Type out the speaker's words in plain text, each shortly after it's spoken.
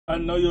I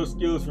know your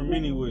skills from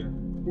anywhere.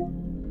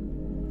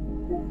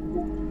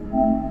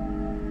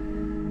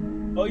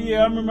 Oh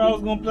yeah, I remember I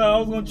was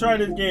gonna try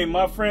this game.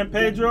 My friend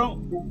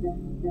Pedro.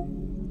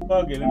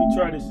 Fuck it, let me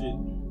try this shit.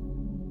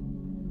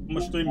 I'm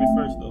gonna stream it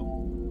first though.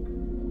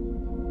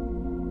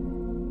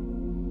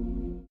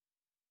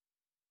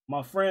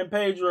 My friend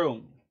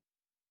Pedro.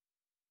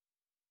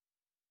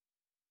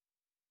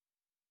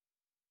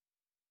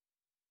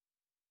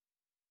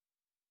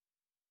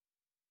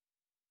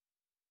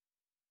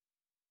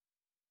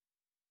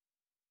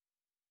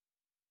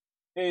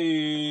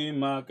 Hey,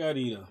 my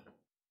querida.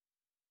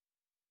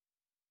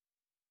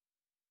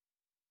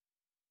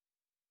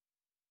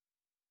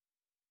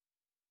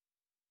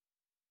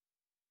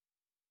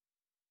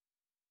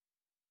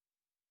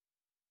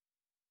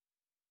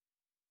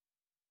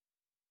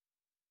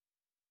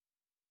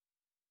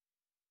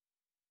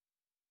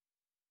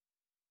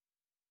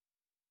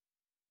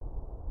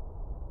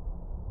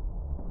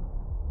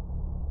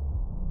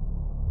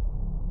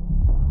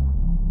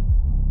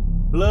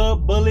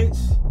 Blood,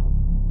 bullets,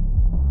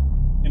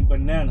 and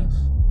bananas.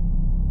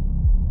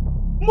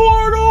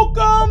 Mortal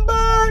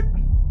Kombat!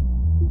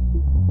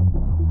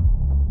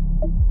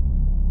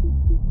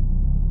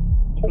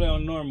 I'm playing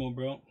on normal,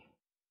 bro.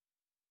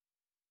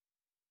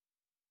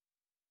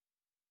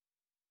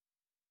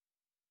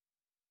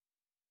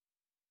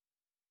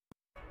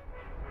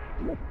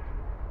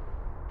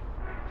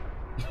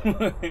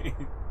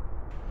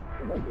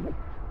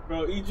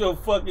 Bro, eat your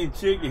fucking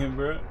chicken,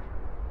 bro.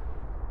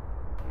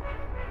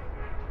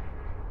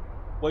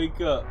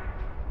 Wake up.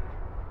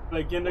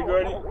 Play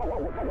kindergarten.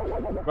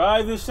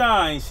 Rise and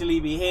shine,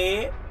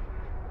 sleepyhead.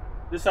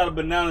 This is how the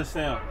banana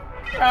sound.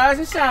 Rise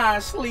and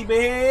shine,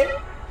 sleepyhead.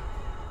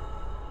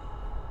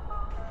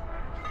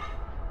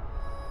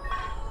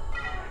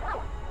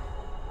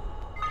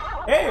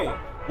 Hey,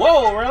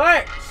 whoa,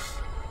 relax.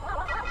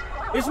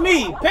 It's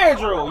me,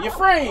 Pedro, your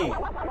friend.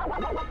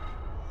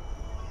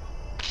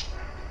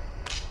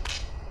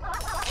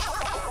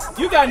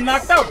 You got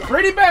knocked out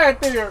pretty bad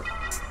there.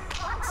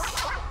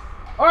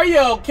 Are you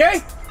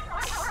okay?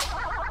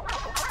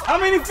 How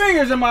many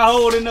fingers am I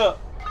holding up?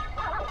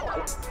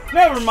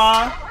 Never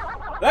mind.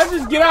 Let's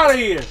just get out of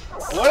here.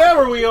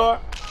 Whatever we are.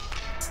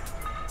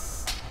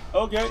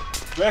 Okay.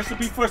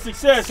 Recipe for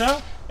success, huh?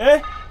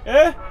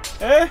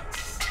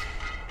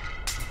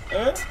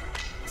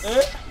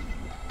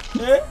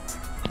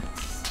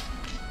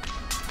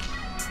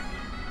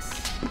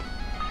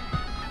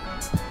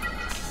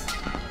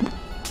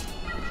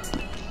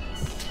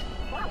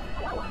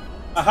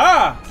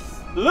 Aha!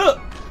 Look!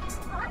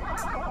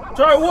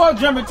 Try wall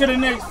jumping to the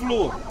next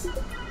floor.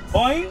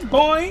 Boing,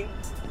 boing.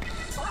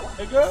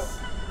 There you go.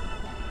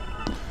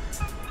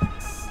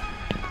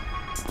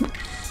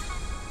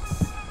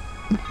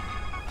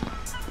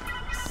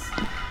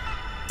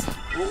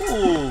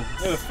 Ooh,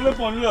 yeah, flip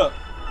on it up.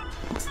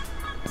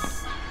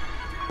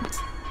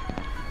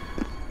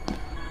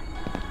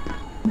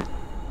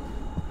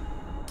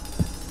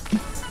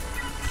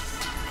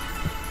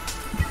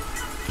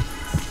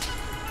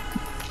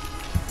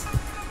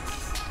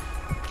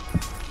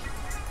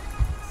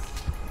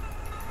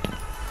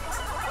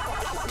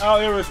 How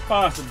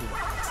irresponsible.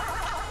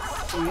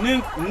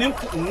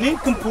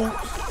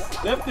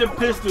 Nincompoops left their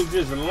pistols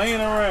just laying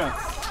around.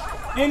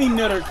 Any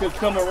nutter could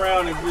come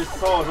around and just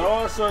cause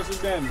all sorts of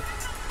damage.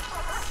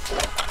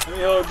 Let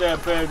me hold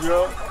that,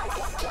 Pedro.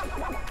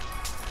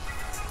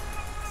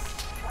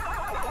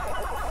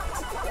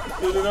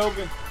 Shoot it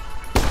open.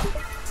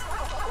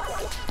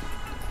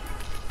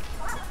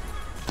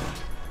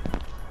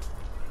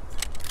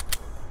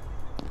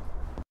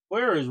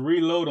 Where is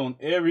reload on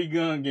every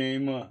gun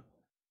game, huh?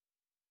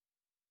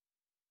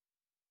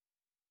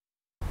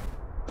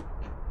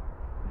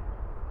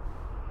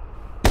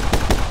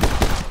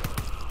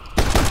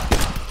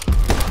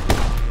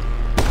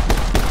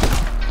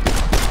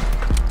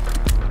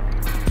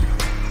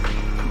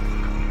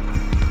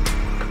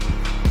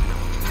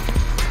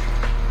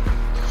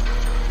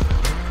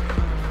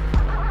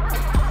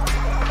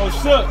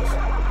 Shucks,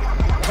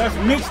 that's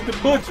Mitch the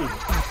Butcher.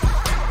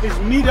 His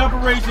meat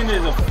operation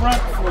is a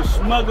front for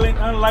smuggling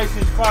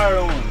unlicensed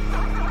firearms.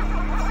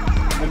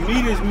 The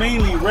meat is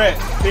mainly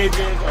rats,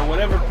 pigeons, or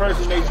whatever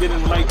person they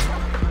didn't like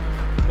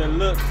the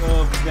look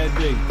of that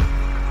day.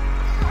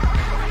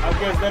 I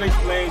guess that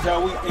explains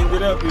how we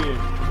ended up here.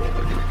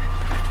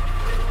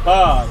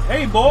 Bob,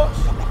 hey boss.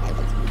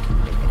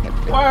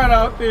 Quiet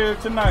out there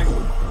tonight.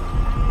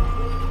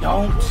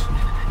 Don't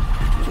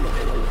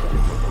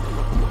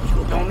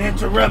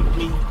interrupt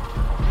me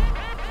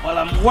while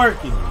I'm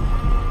working.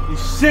 You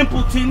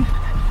simpleton.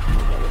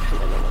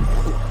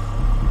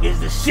 Is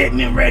the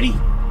shipment ready?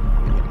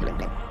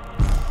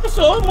 It's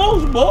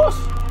almost, boss.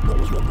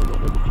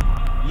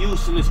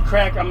 Useless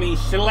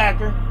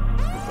shellacker.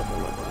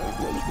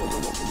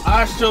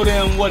 I'll show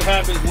them what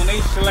happens when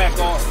they shellac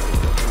off.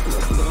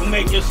 Don't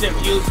make yourself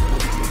useful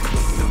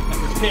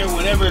and prepare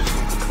whatever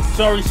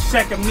sorry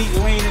sack of meat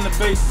laying in the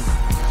basement.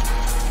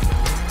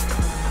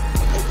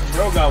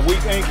 Bro got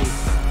weak ankles.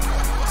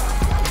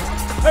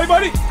 Hey,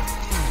 buddy.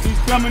 He's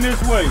coming this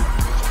way.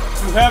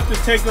 You have to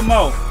take them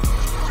out.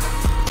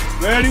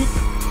 Ready?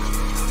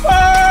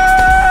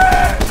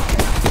 Fire!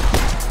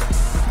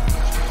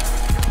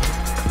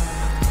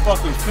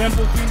 Fucking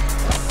simpleton.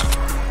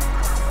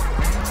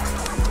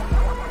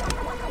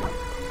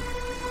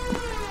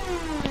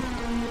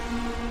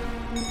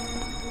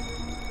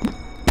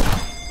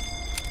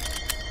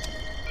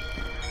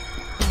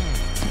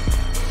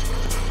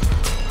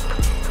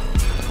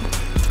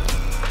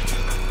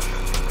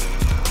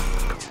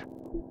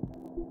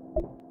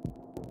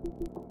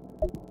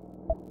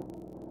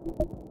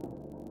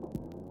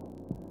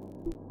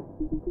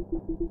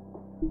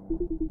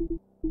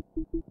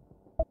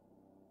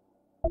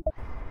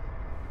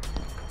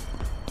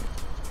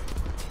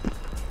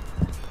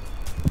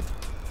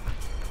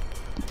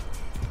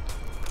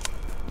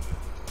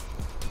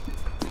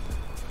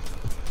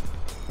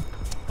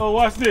 Oh,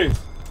 watch this.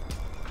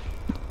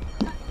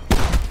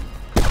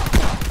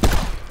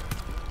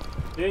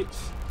 Bitch.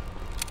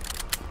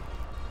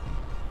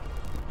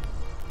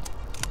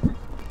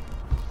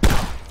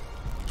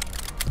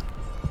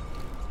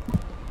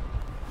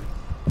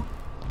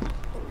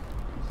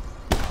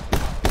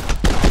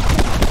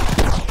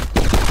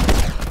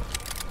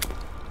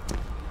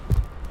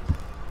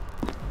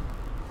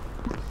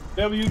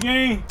 W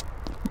game.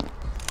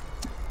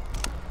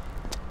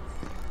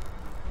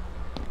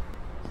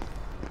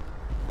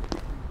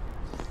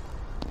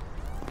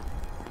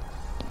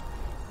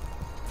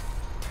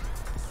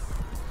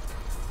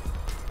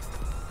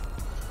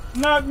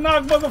 Knock,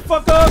 knock,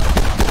 motherfucker!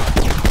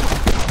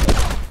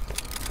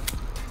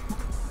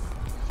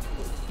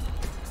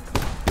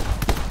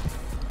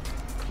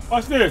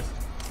 Watch this.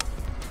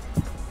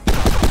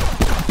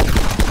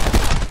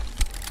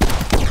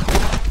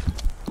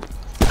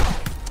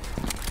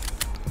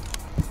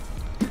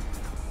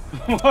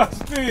 Watch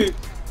this.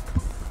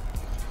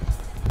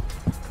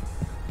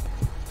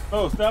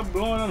 Oh, stop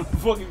blowing on the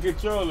fucking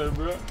controller,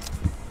 bro.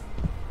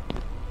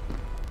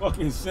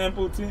 Fucking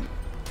simpleton.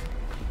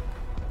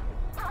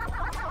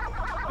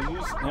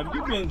 Have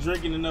you been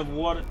drinking enough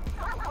water?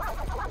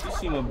 You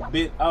seem a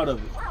bit out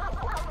of it.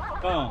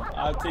 Come,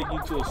 I'll take you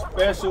to a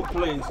special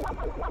place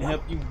and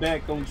help you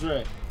back on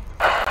track.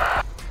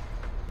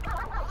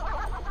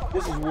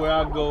 This is where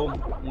I go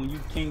when you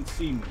can't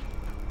see me.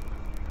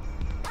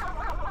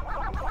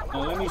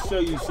 Now let me show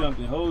you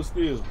something. Hold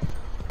still.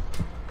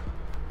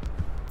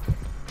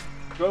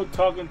 Bro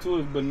talking to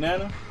his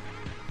banana.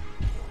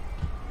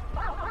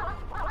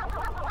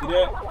 See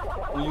that?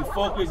 When you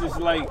focus, it's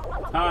like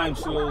time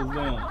slows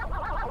down.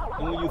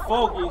 And when you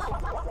focus,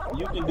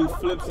 you can do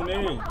flips in the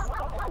air.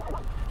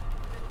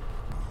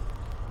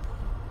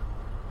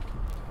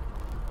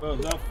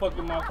 Bro, stop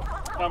fucking my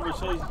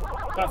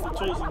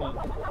concentration up.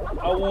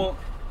 I want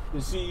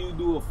to see you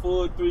do a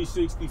full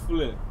 360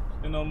 flip.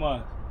 You know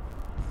my.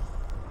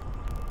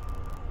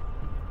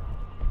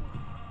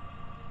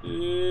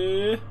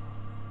 Yeah.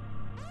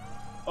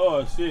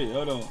 Oh shit,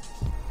 hold on.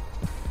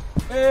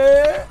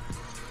 Yeah.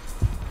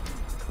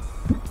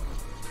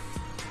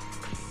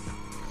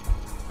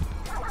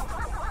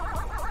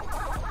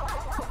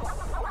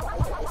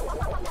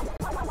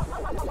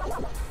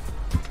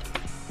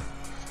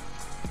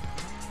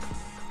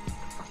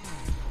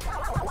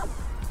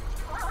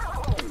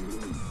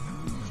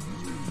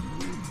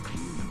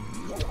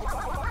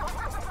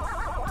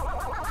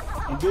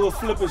 Do a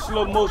flip in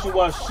slow motion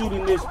while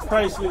shooting this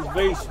priceless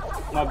vase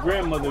my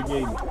grandmother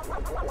gave me.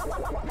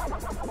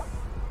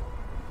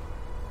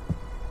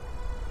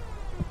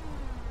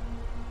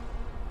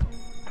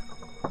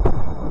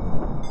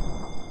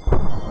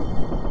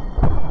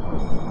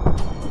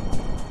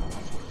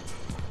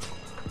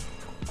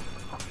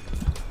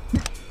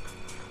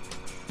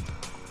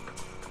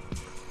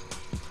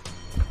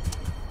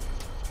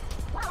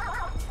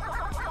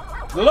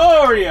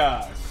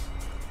 Glorious!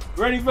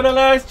 Ready for the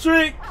last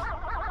trick?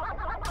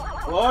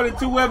 With all the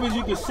two weapons,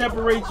 you can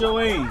separate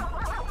your aim.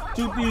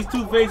 Shoot these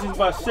two vases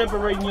by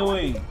separating your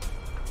aim.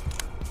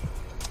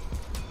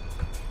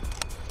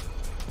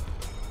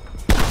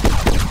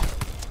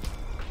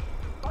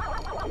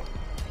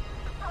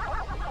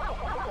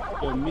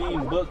 The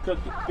mean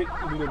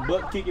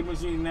butt kicking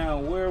machine now.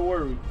 Where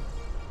were we?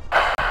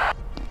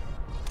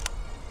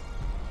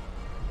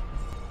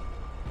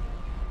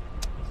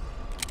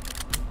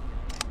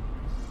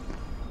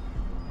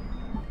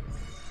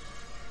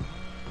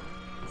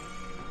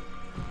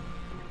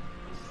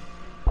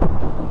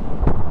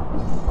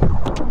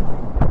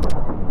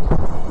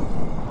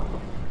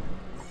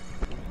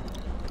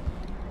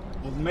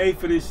 Made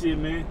for this shit,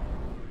 man.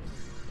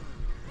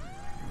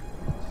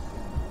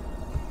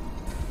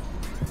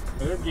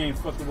 That game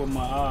fucking with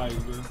my eyes,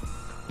 bro.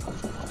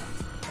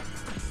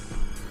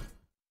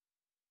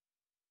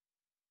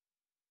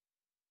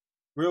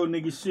 Real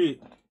nigga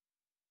shit.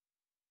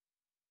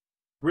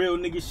 Real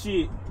nigga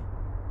shit.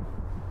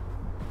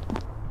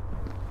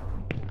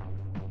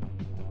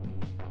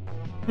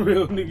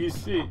 Real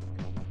nigga shit.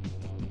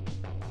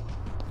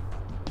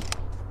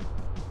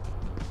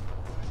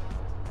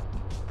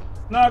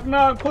 Knock,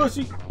 knock,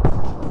 pussy.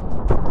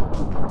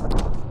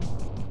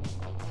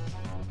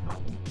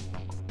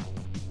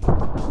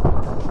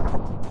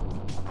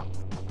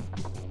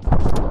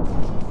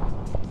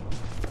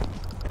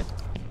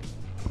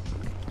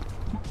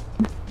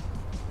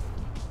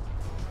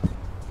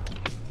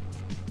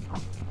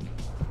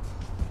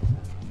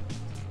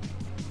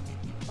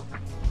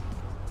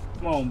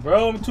 Come on,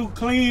 bro. I'm too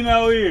clean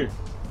out here.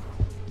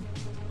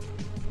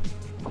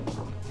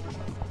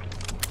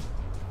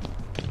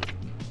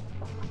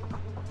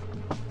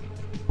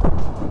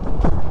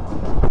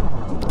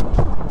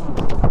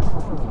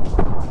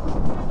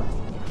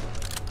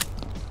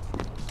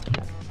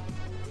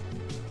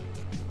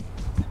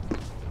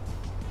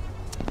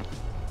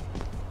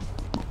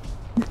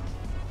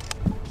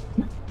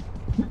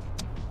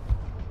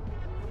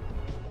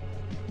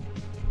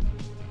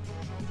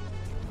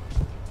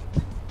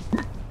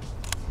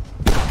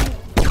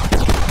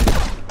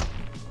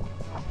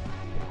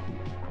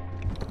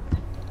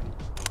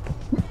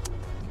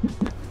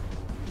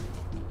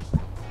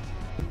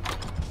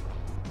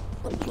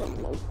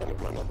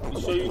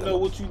 You sure you know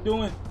what you're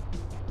doing?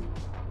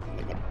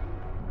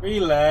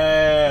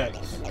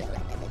 Relax.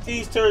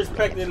 These turds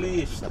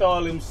practically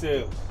install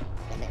themselves.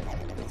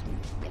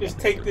 Just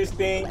take this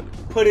thing,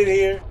 put it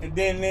here, and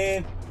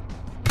then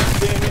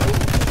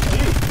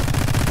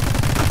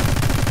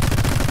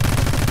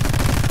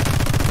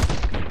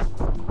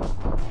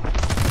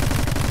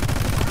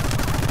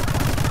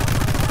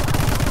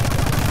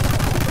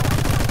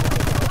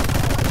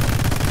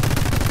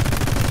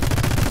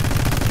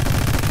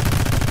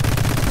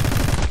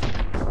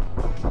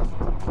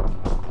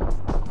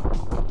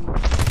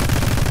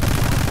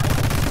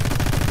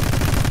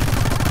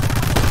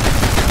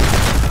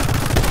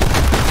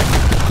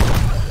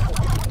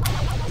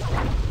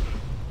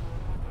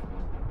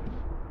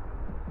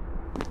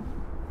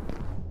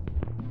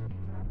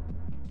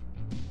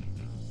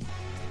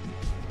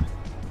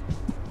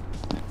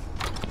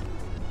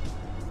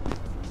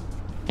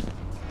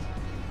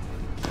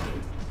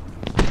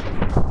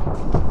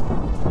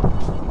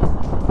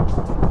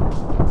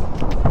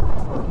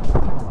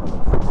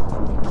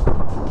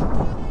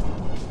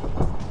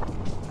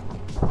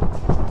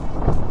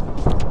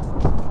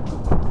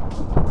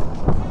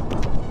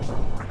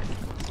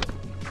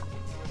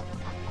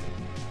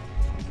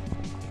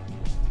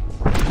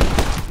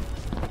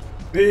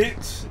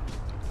bitch.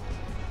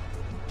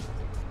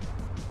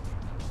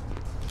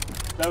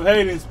 Stop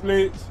hating,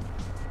 Splits.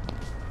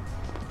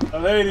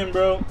 Stop hating,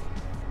 bro.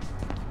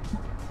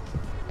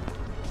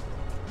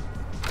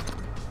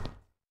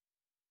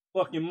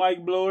 Fucking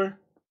mic blower.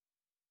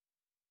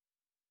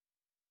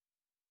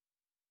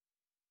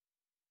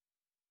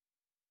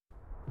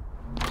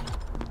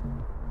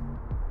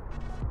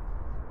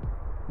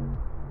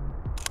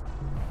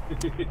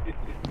 Look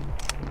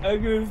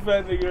at this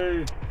fat nigga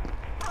here.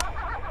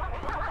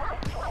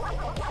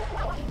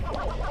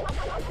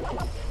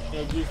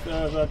 Yeah, just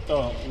as I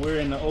thought. We're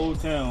in the old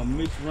town.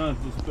 Mitch runs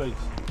this place.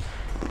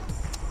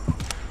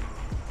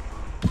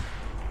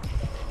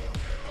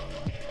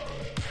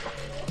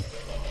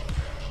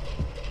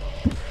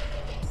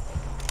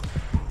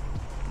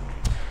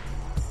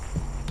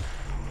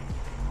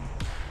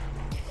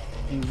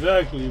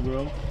 Exactly,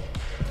 bro.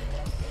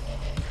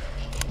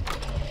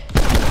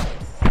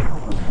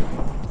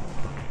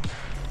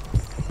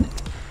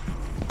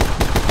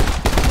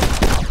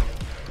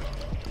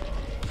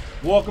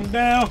 Walk him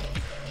down.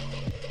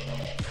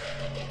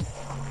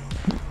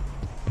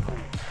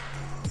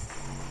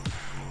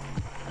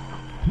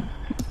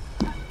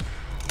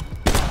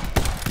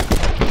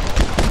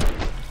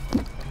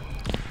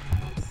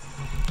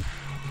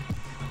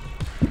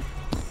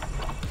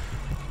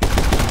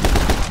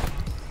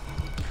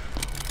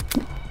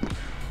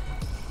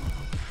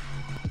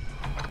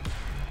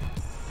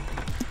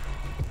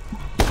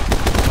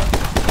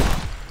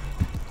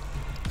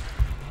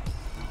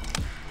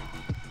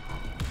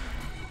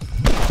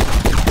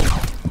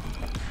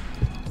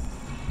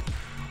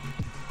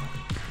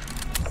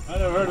 I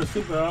never heard of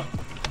super out.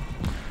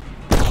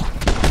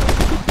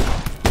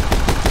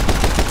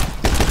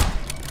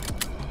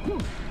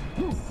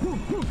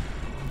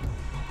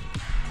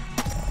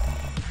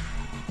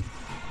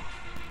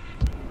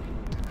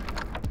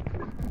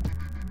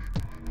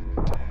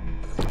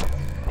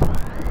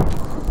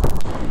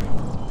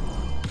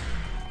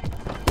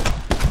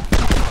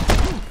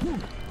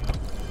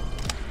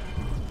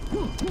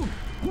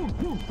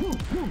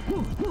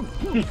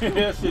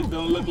 That shit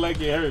don't look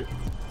like it hurt.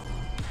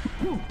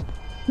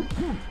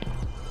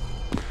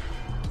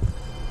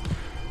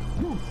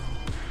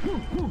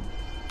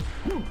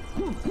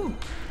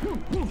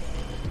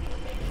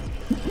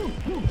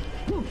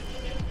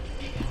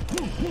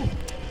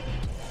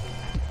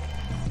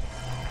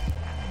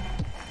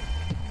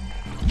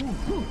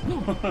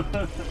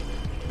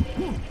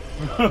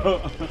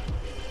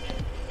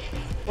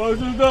 Oh,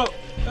 just go.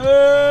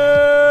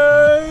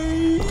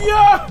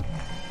 Yeah.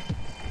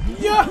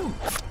 Yeah.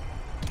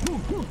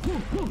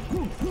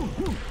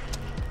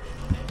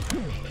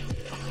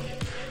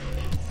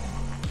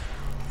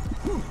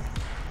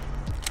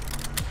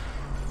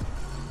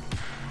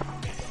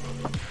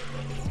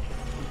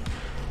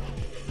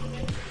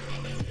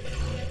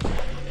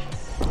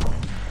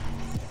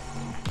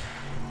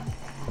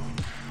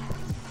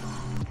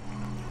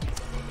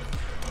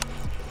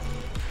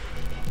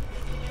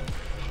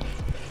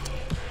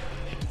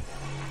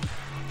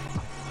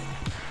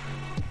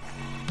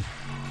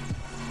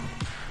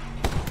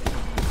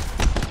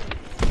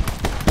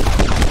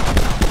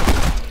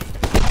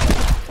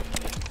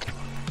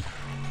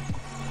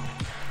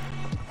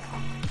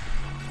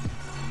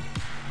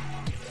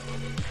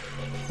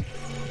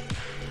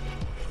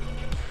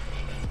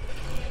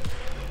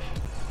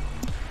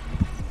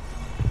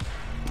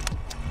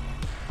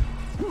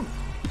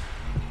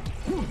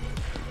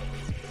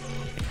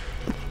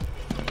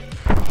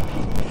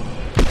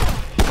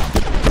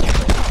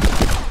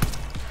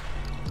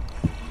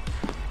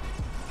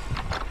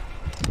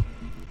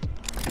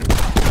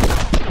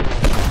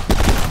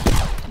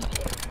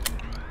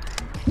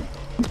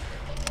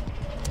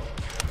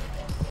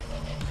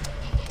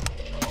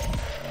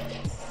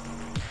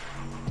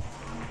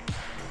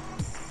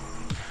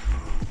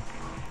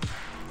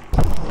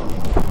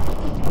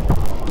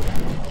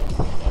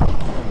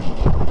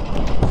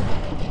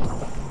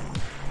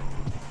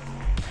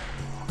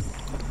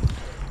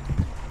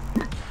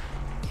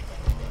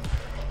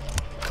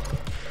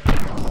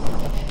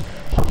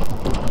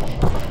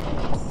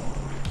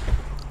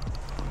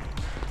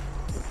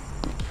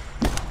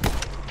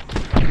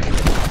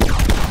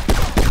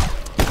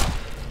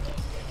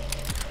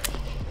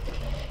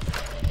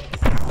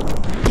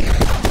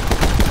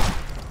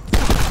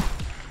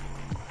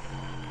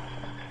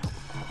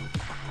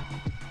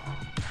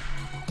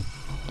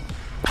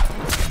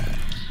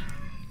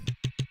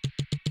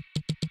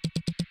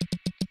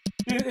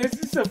 It's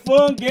just a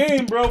fun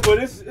game, bro, but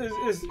it's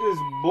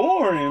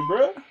boring,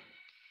 bro.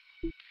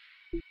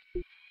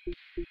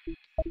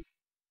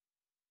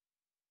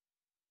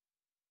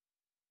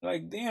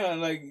 Like, damn,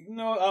 like, you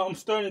know, I'm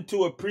starting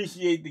to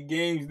appreciate the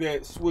games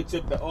that switch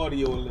up the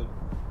audio a little.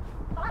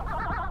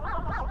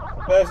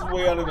 Fastest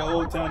way out of the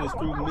old town is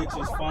through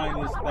Mitch's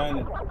Finest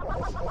Dining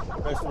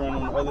restaurant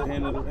on the other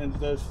end of the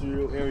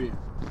industrial area.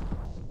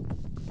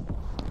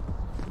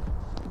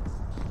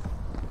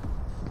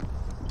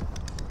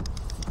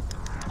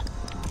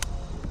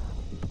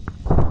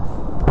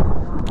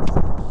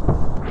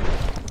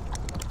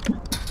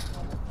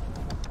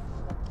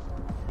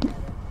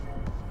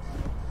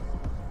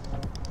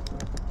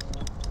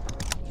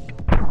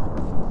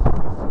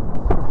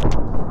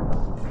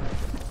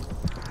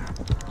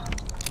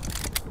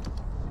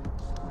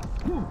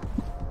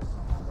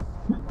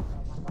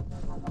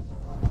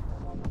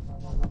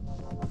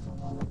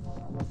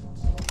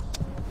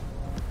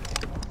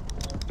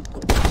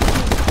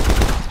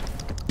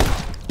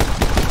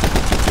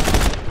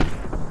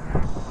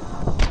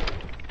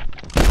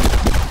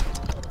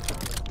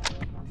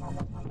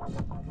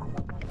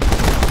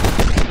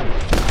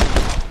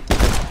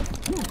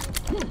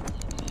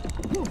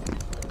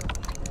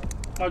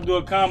 I'll do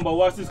a combo.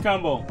 Watch this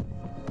combo.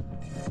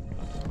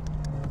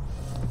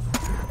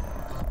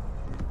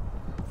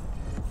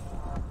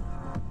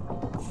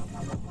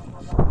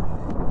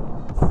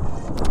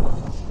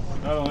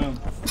 I don't know.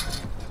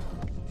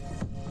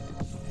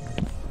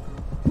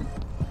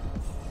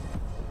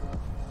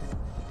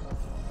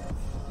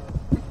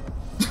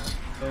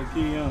 That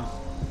key on.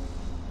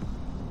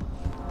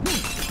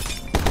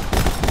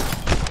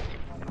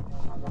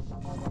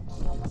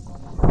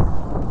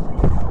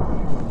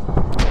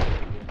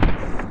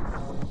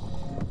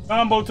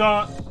 Combo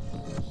time.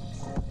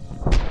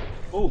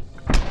 Ooh.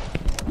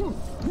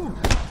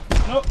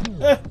 Nope.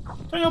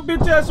 Turn your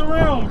bitch ass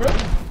around, bro.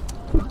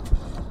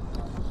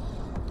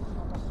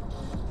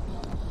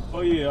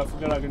 Oh yeah, I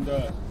forgot I can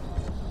die.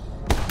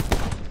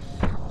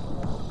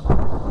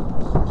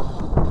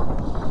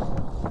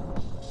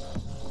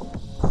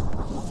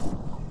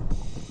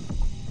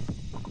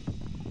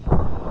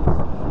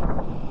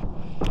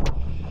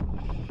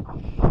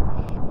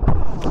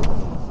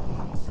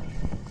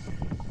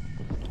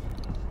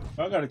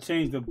 I gotta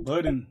change the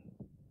button.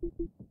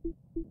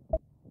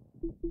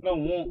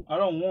 I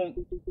don't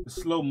want the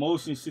slow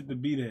motion shit to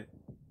be that.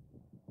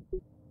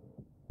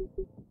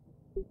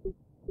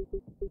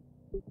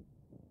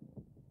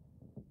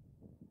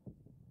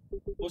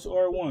 What's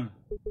R1?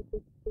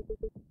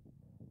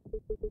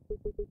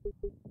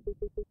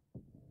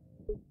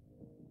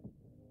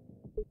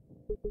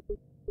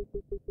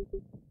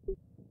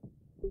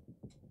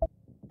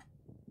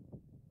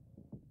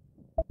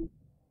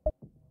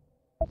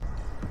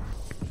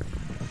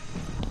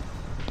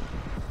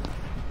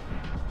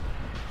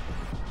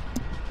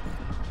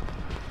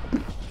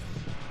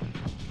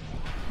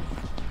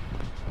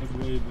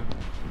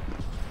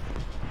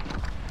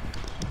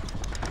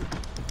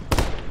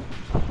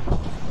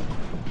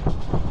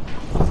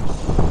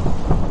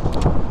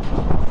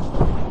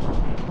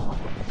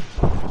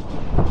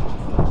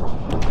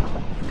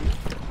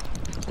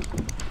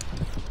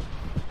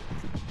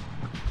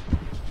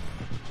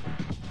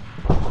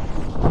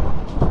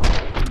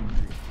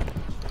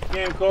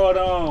 Game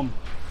called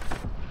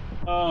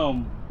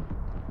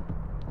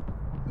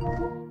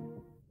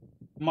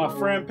My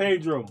Friend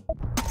Pedro.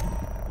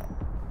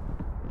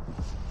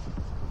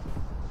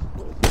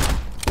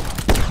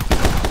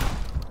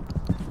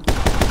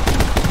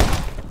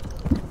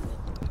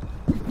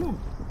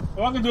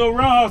 Oh, I can do a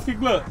roundhouse kick,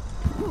 look.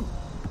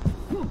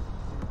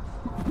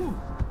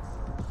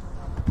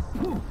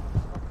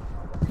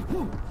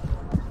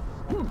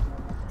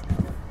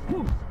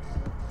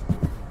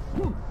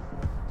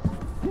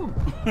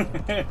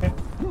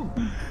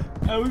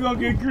 Hey, we gonna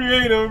get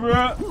creative,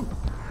 bro.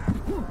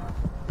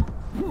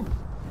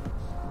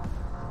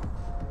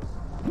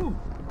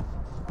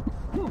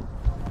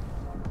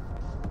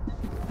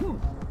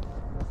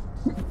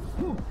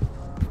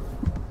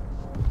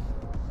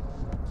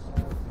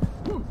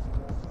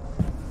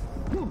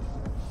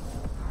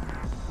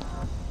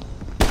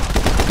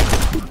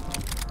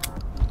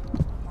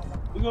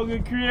 We gonna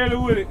get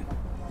creative with it.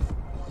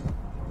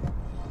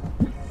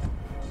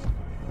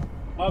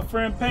 My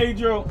friend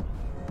Pedro.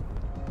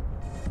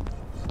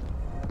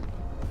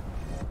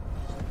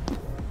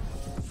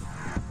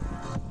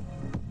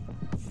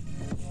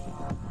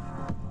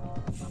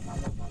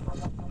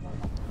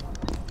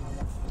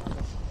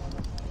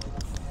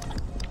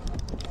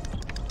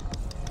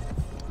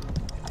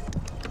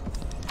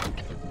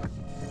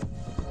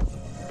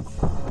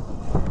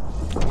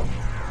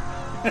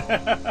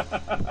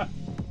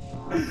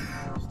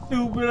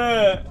 Stupid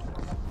ass.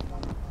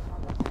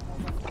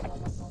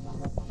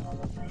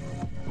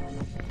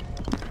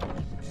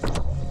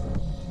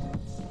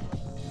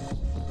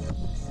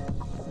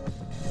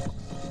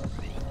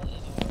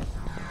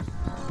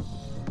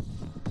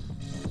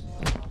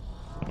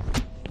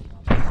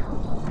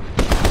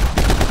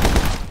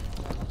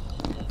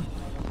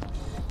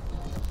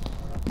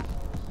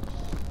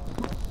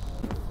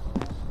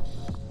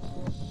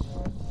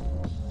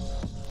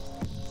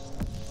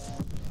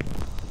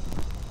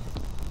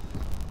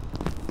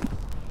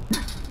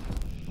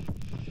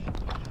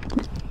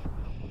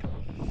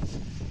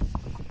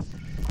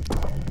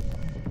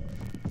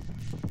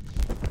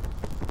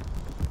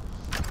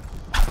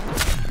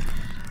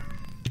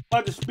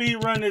 About to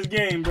speed run this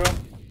game, bro.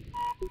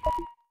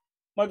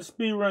 About to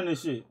speed run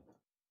this shit.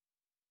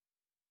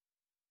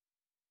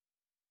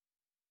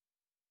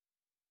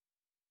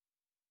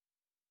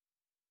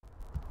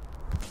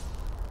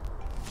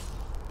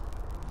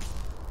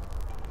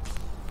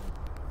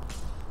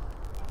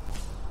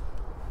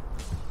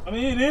 I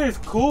mean, it is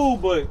cool,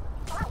 but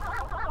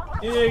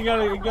yeah, you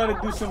gotta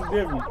do something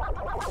different.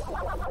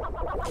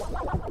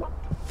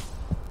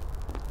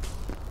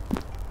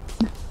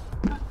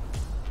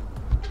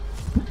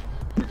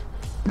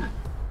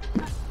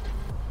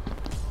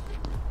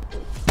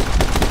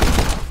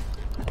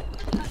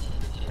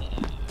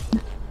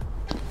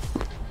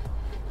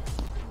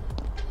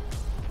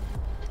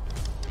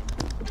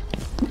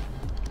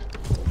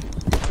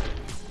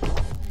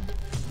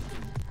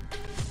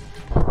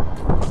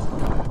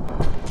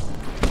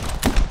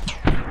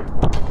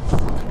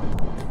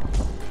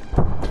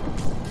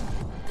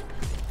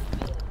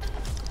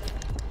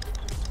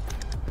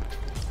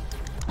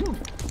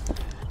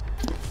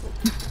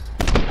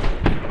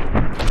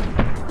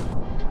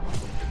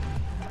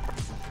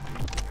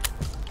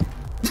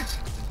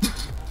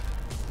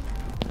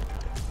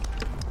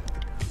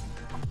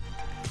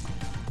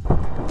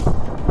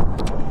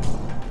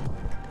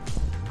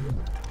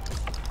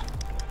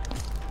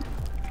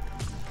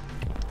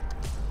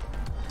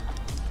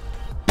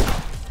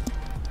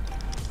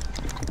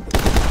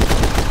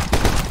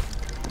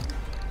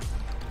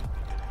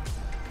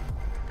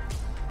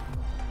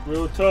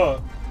 Real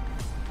talk.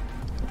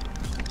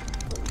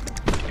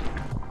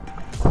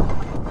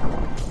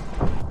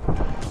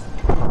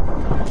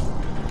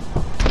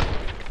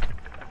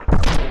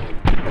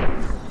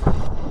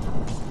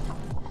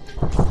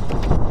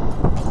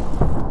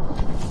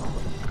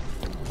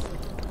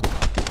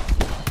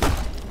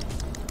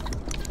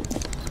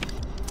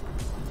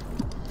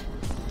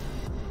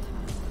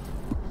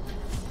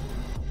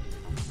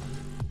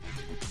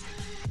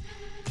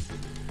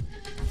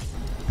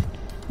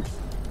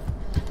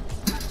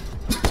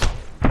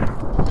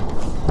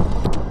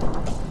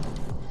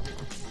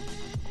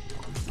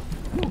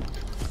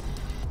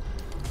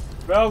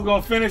 I was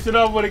gonna finish it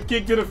off with a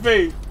kick to the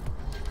face.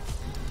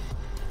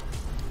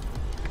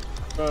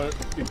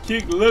 The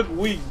kick looked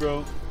weak,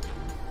 bro.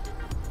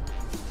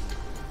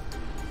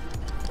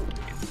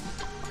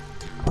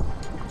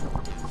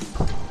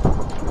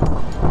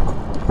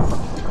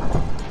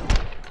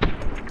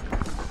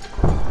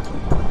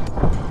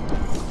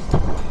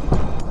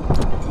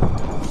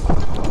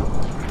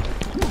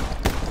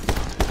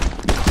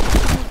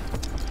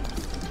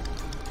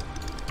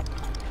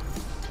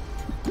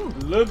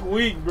 Look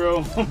weak,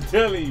 bro. I'm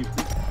telling you.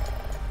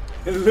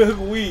 It look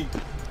weak.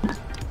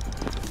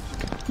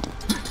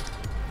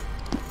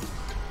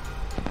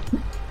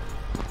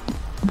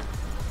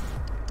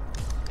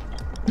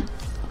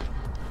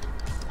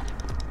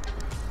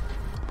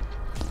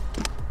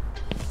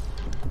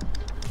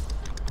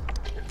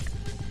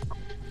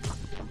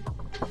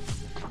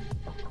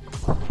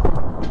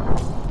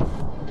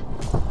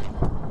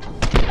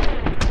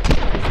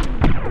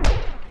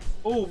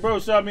 Oh, bro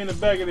shot me in the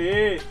back of the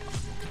head.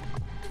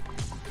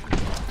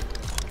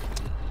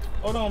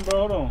 Hold on, bro,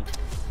 hold on.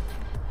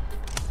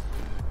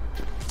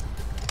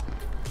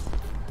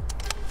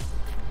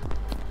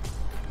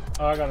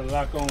 Oh, I gotta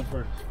lock on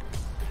first.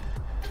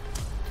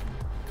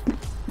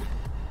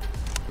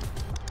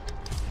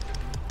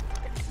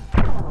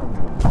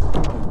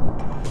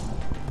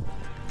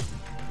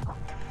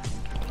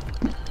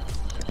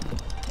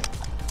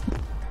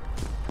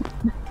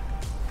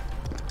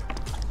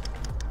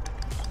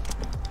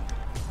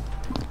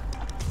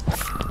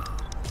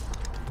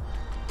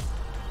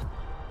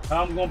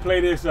 I'm gonna play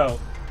this out.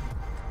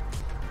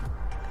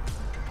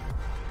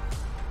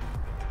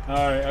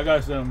 Alright, I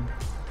got some.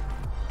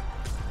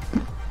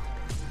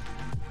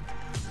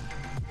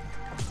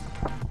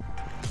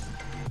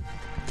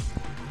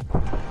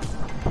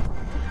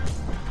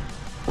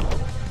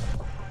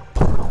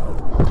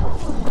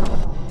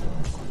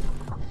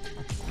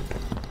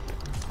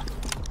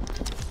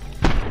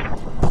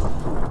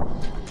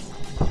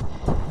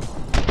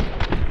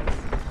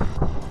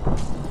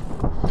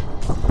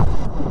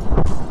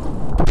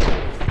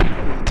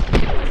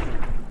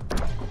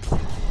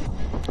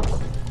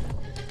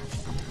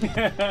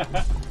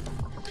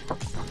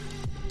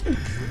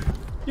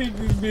 Kick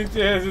this bitch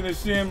ass in the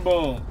shin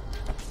bone.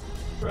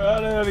 Bro,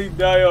 how the hell he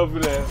die off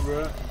of that,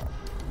 bro?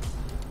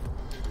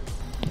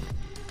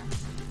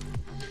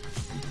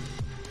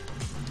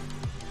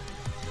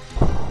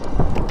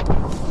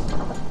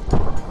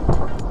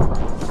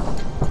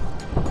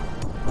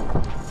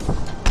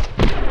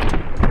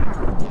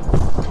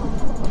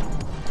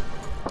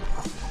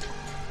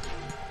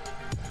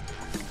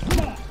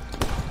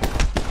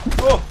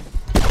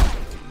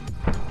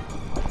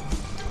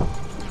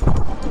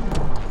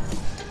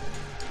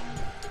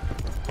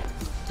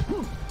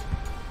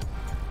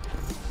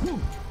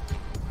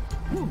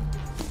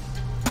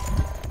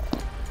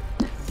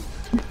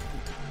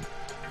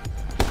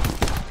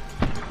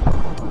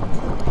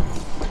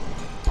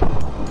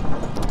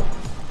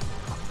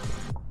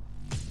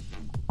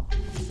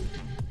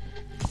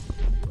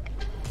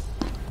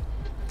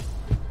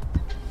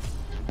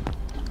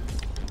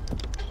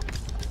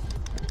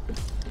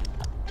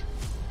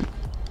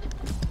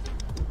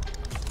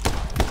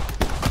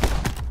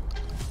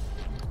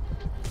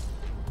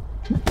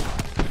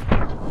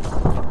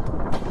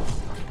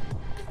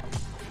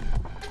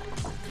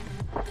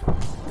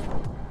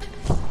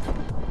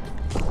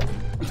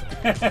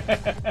 Bro,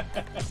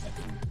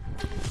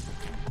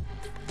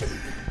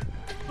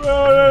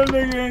 that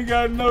nigga ain't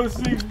got no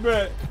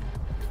six-pack.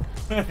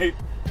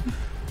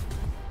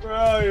 Bro,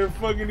 out here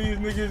fucking these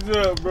niggas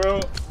up,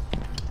 bro.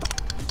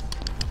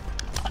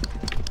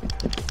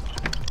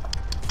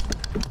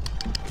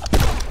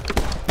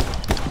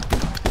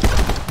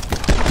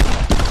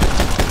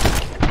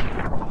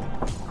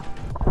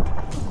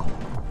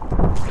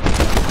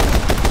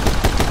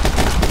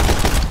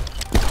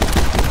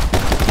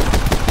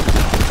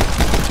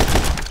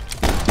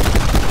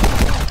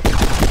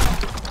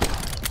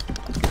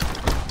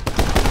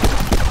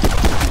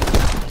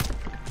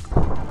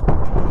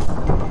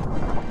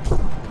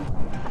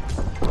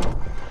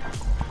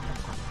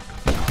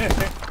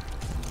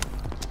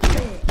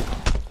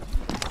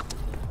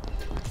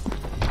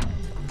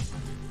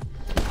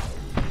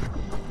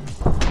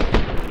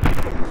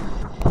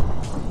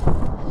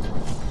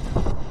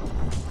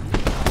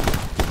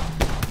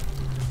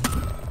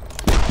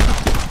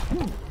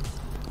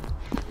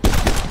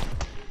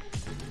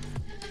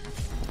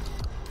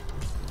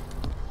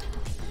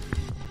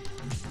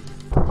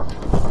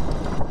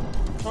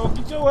 Oh,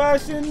 get your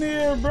ass in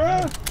there,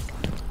 bruh.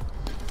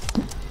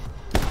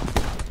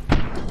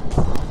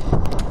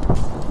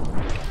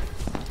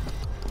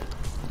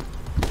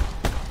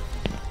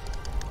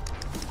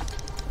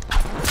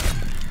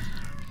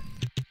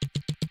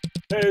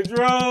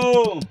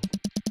 Pedro!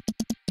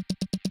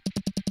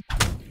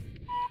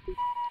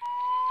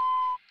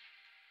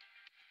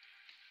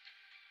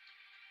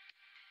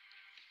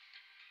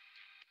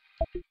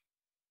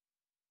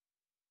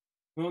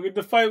 We gonna get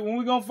the fight when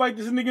we gonna fight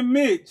this nigga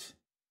Mitch.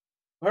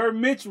 I heard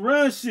Mitch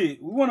run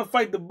shit. We wanna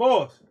fight the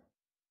boss.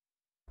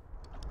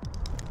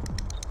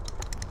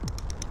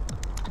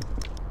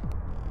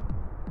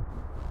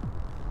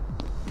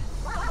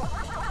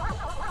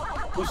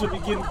 We should be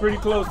getting pretty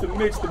close to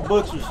Mitch the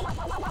Butcher's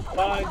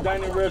fine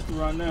dining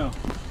restaurant now.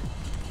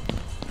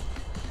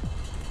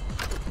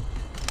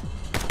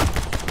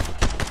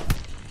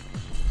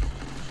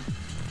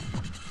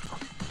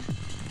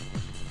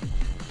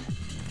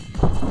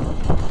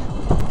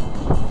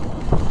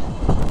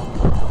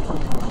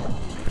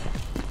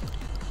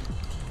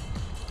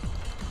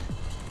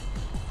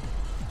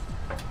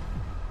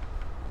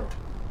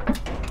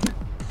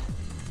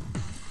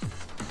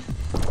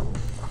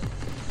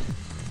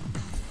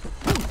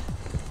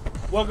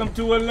 Welcome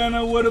to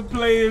Atlanta where the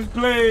players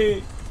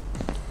play.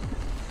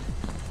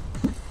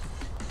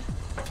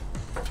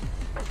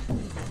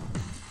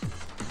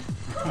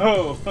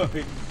 Oh,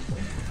 hey,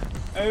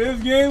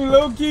 this game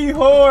low-key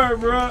hard,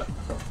 bruh.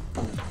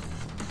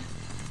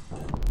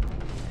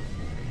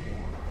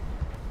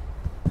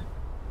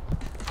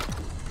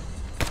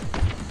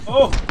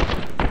 Oh.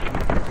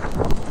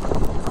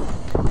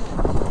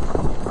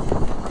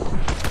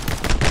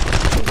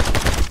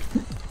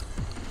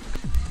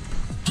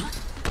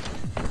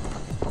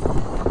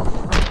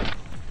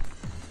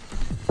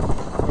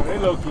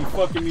 Low-key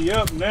fucking me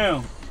up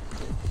now.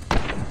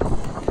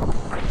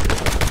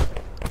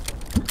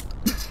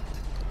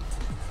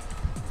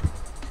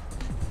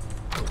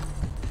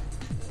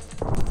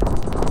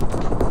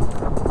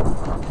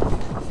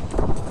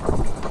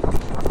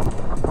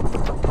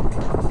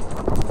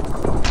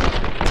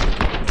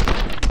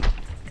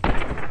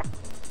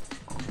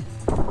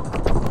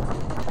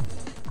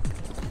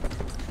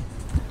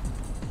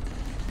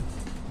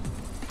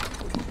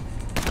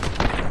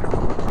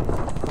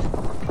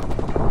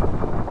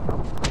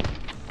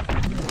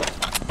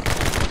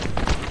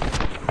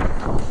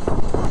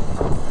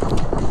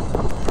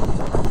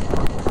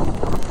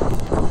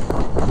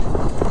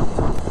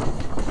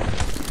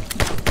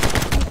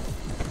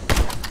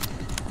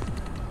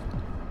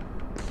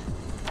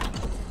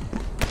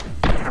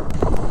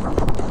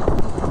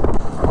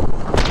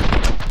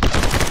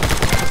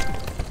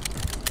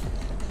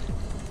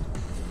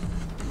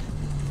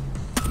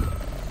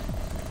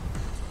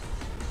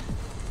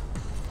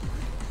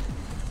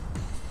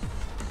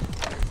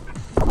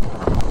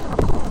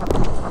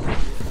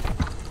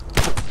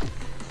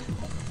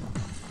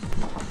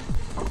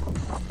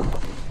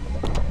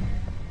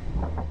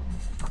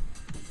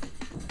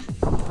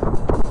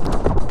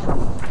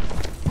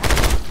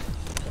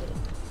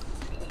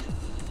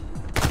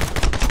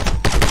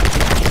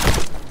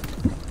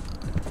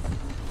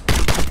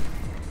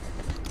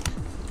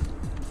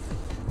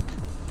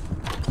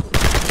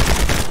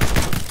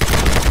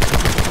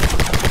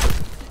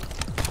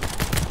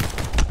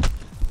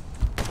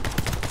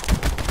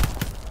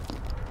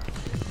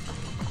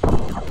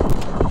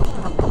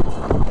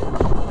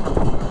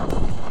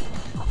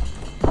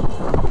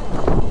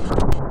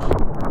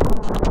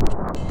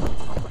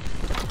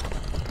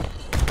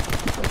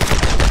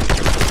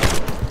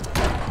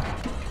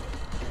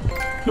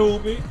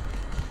 Stupid.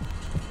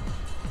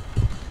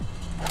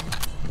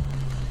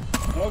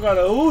 Oh, I got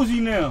a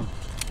Uzi now.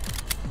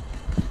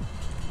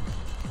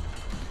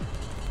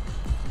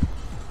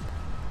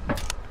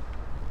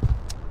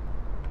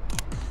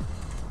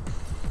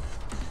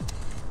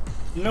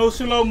 No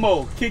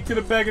slow-mo. Kick to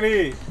the back of the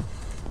head.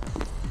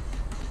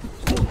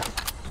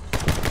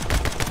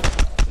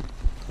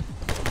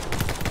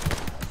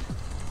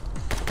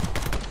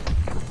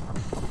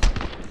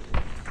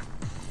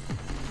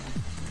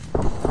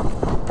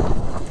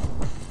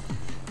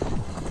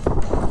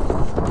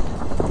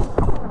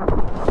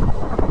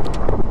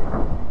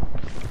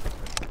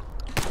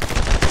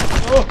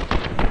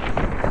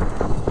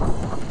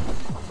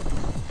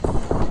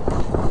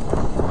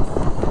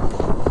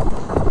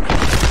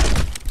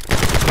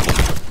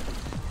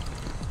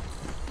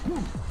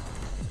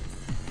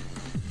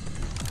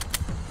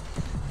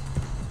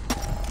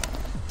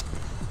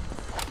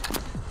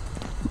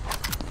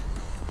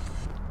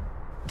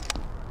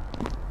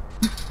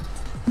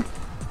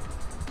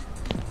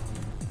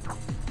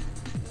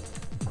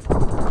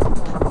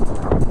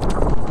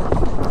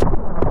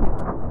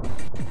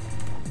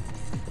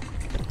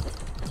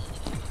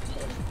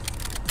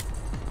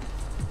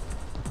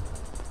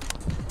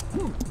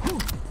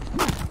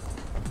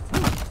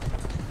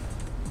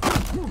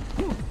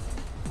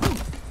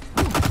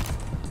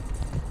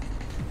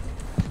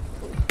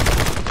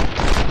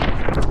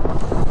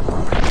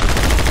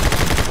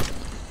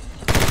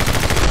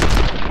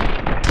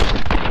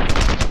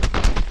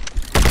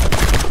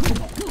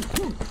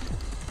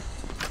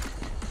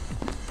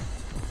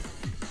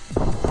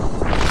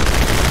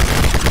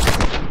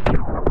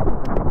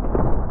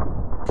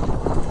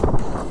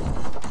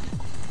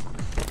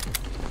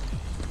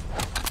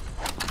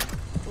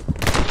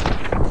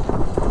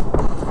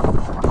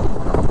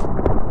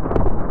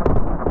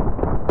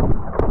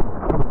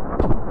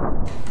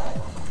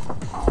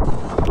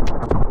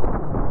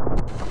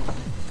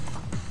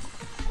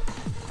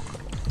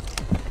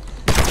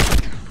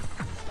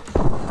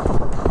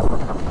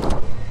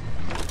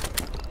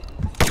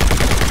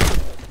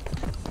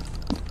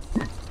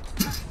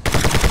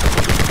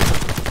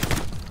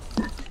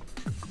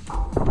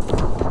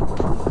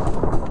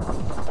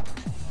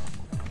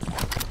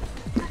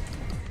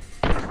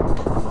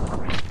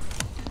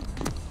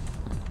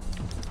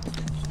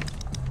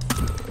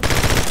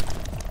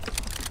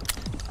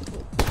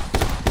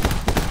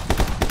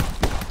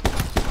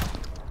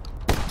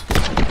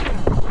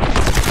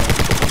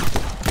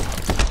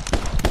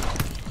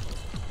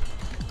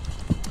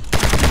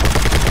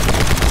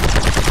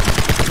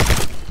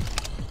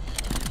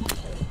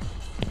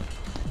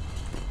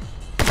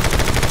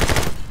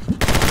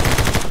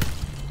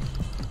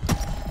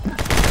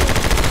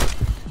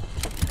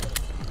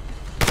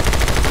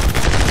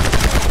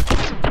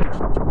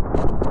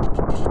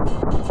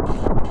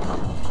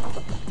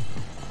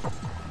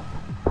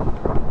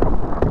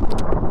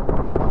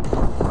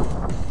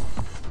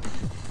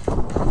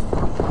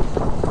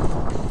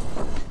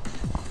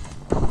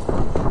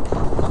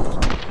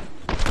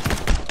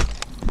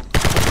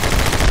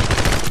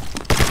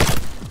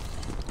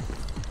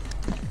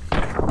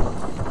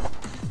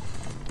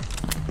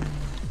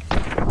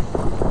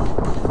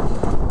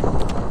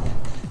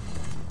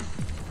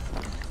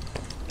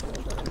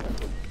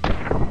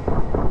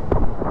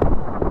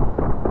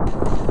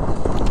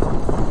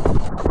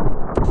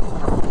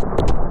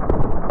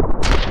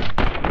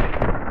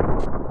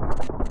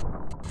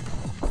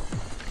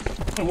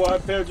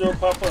 up, Pedro,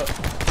 pop up.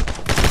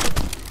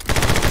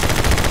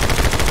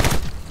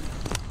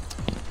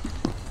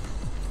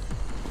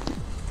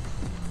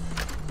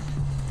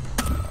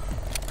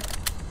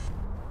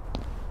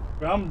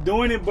 Bro, I'm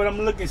doing it, but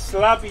I'm looking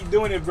sloppy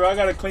doing it, bro. I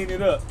gotta clean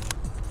it up.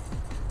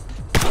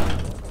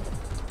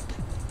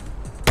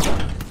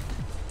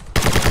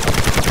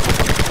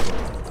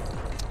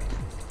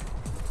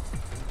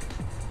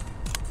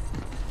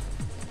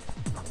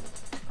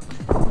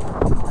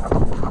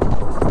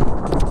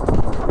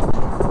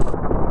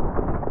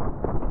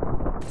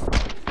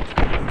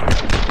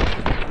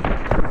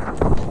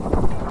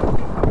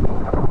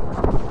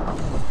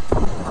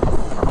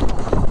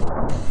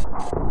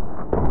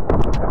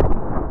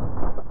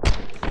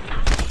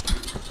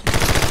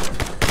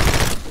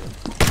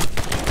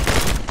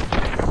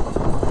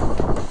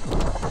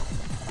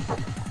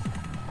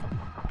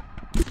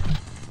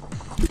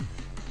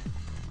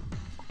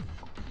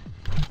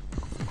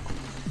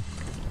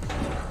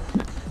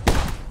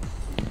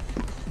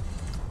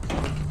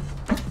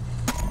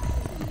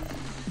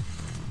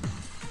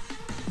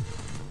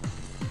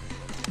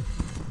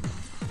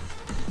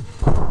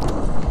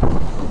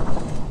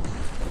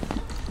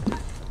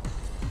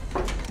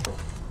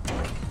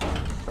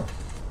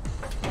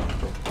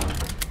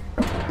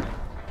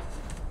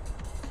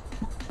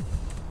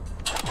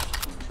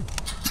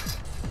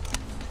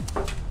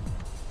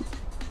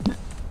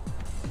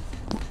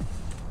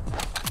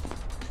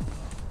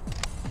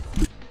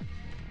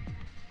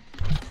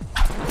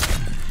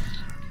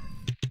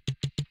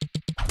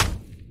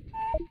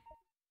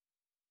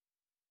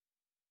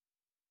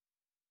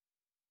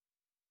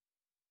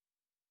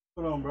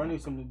 Hold on, bro. I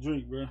need something to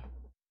drink, bro.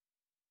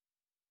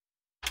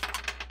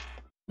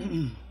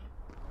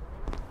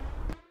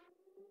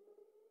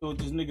 So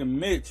this nigga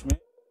Mitch, man.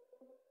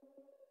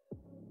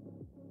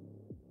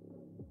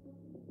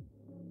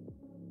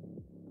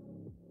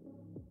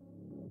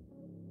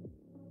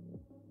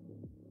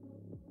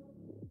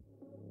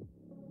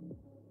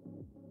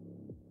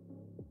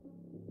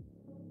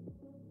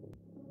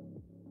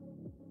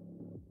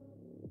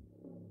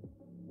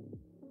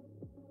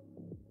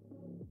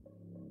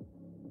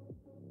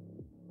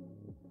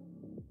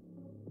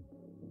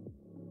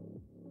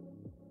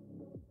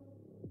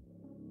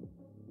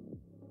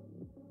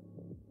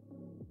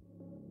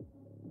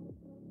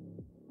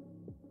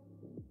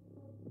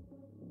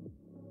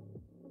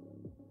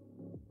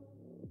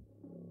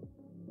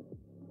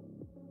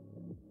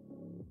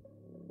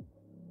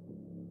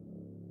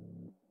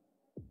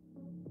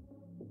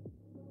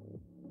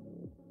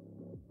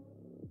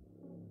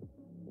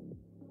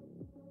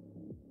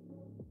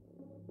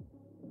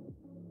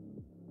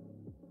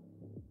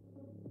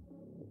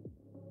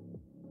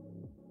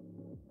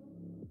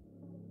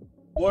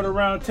 What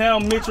around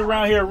town, Mitch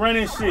around here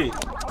running shit.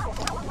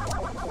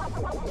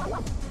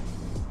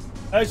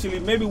 Actually,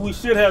 maybe we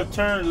should have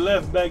turned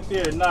left back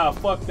there. Nah,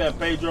 fuck that,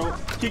 Pedro.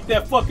 Kick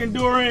that fucking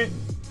door in.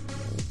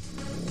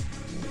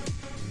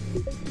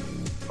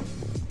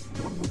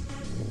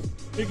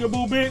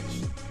 Peekaboo, bitch.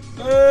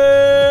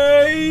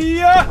 Hey,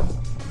 yeah.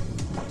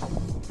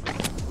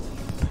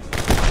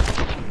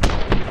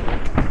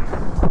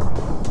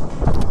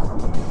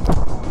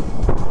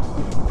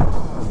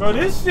 Bro,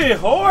 this shit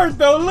hard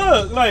though.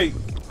 Look, like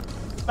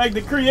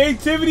the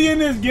creativity in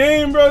this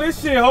game, bro. This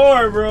shit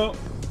hard, bro.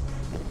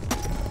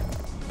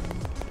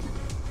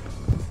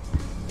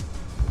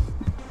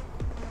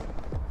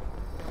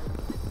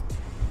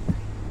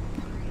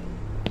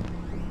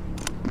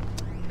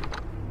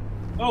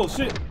 Oh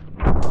shit.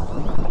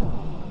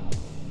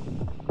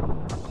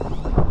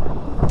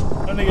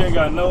 That nigga ain't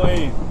got no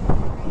aim.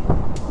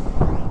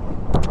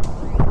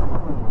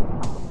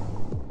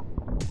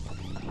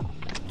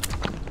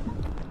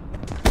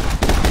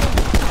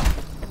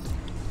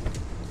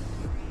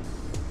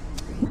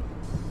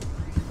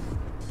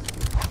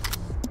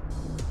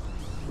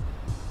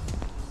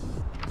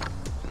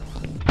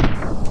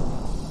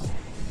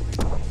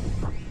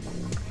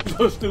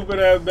 So stupid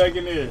ass back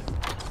in there.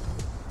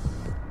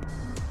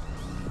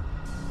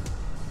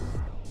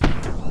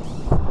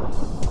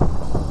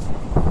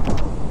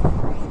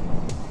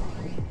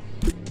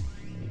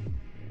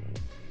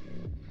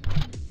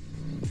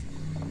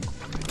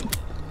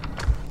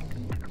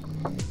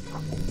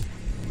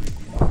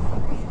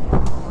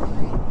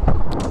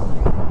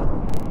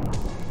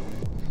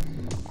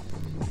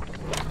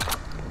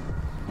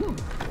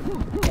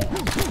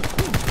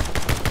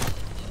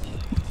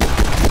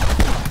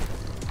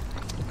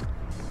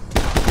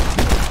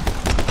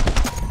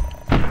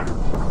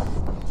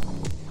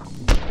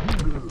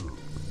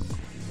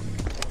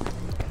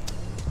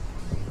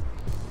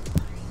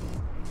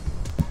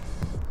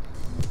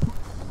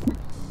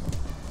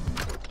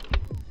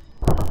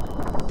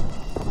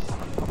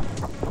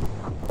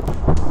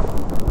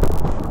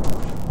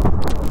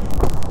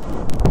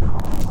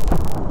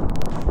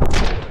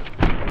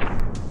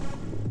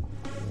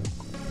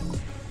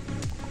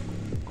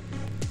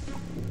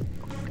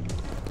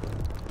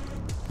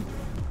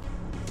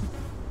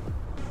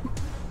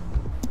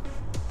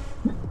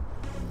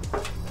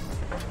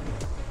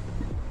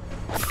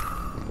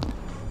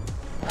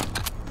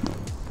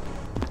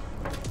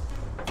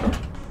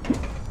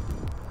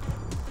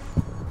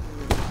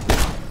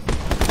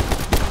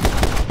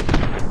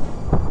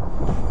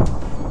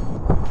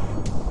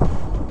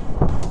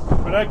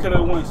 That could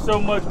have went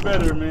so much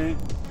better, man.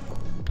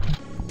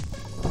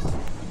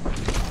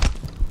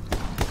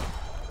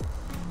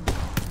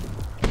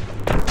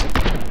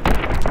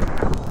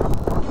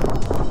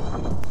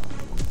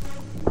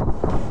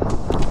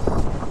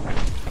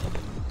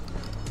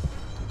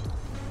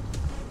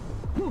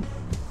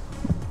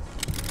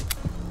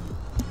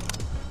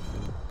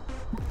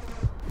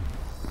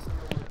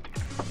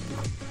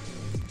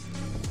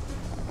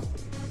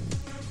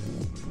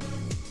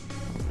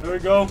 There we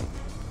go.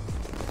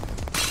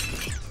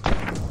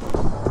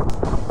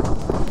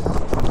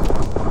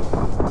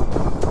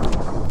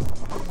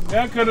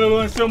 That could have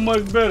went so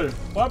much better.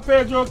 Why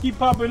Pedro keep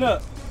popping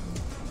up?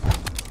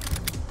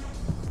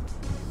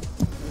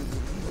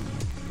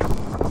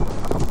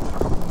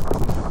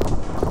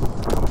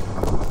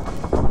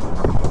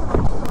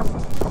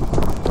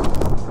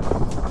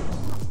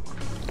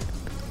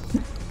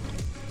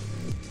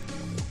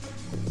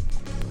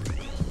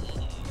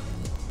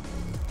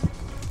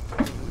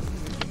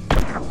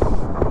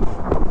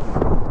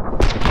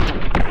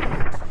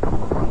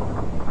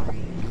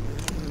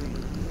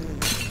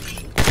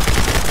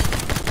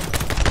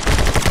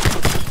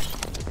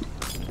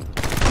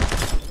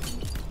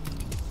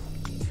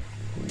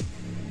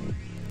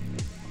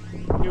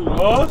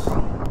 Lost?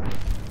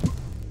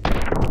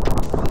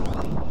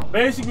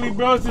 Basically,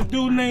 bro, it's this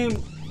dude named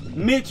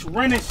Mitch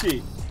running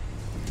shit,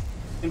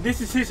 and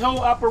this is his whole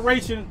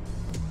operation.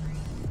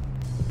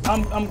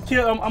 I'm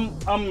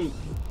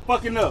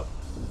fucking up.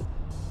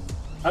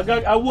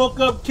 I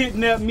woke up,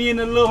 kidnapped me and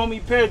the little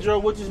homie Pedro,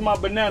 which is my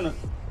banana,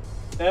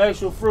 the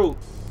actual fruit,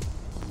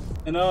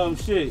 and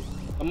shit.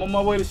 I'm on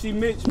my way to see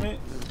Mitch, man.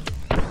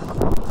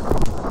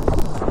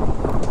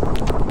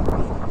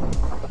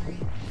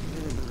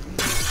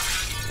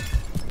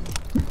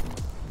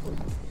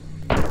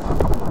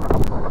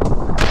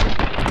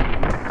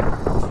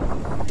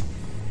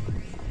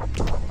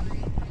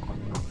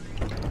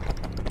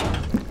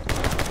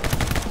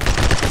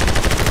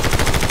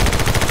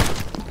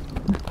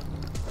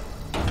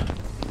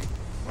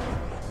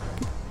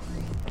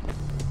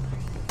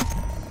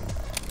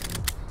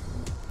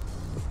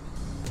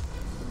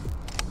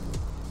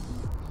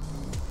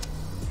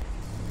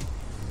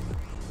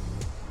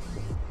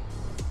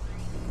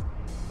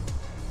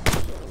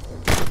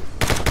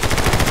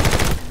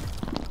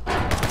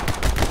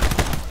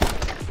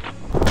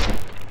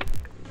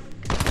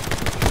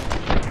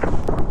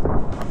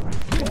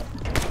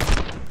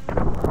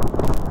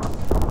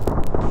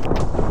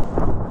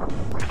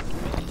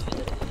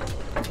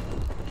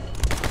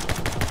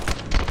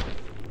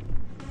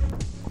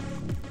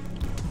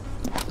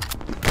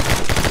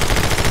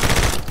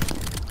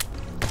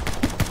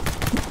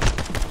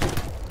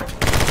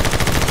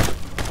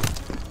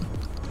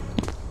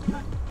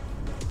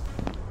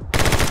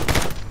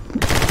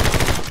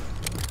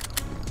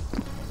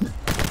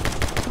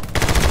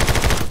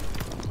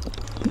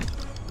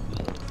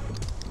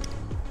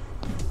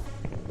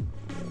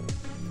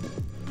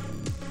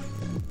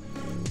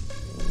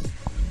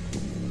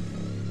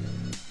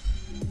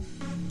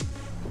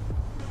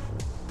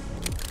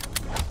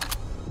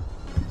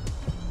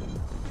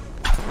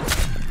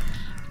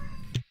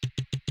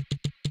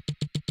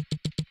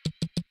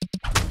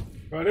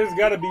 Bro, this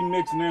gotta be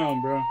Mitch now,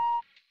 bro.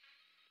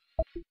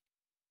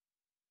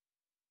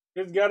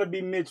 This gotta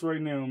be Mitch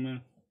right now,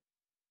 man.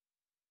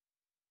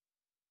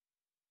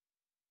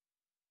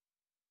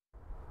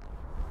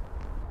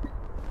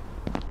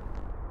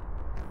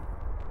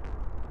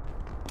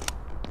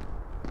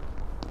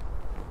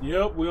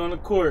 Yep, we on the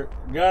court.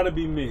 Gotta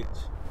be Mitch.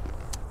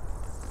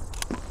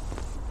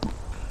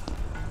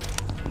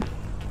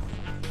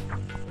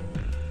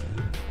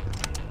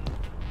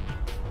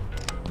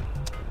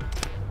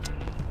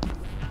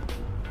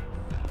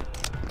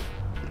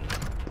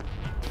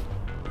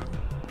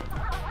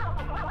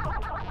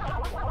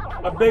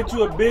 I bet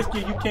you a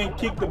biscuit you can't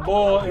kick the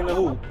ball in the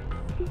hoop.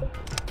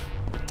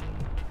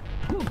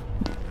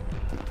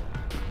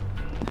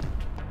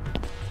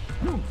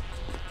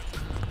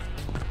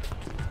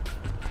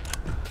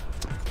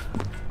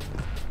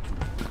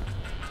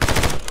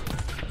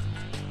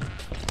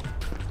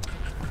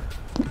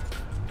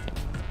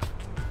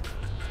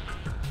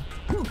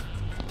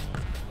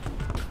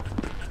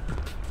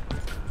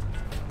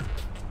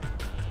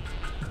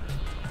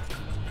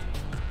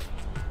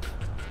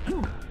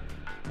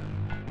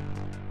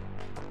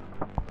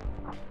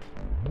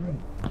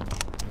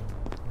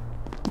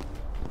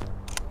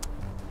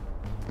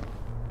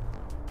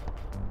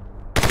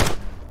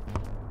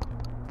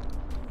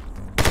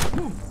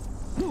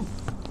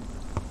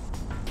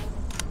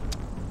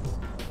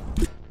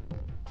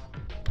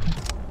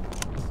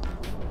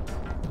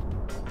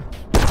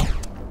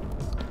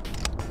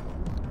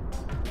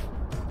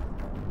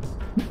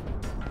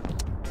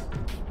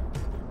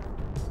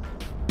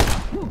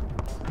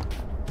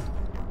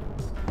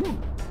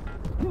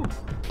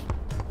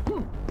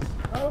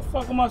 How the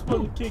fuck am I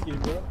supposed to kick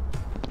it, bro?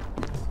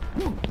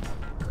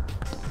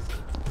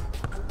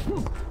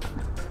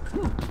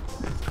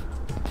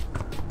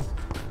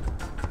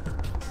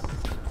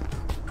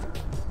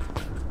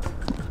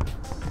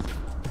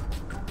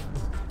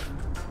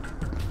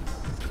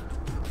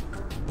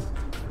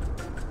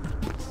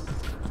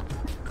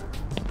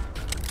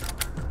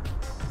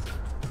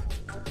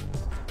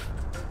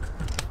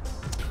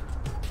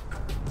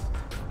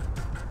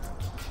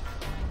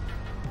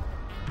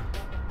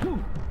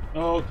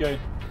 okay.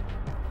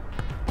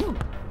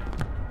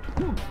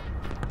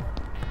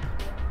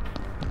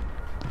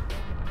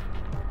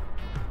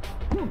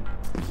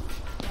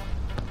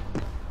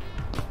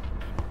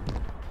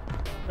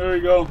 There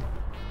we go.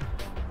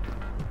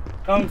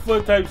 Tongue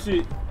foot type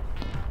shit.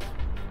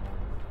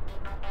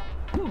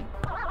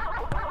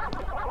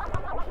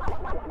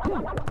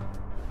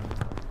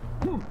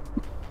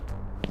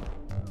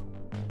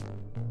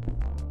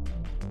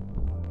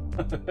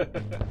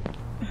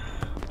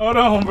 Hold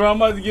on, bro. I'm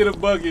about to get a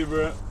bucket,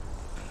 bro.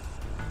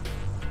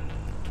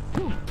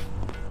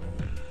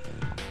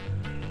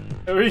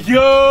 There we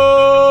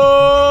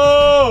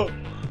go.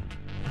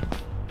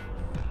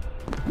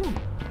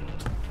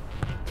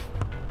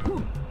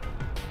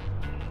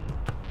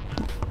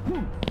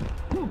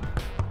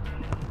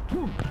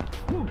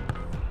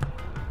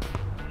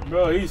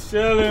 Bro, he's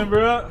shelling,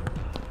 bro.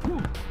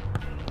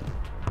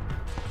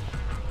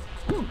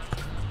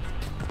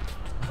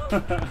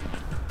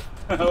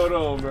 Hold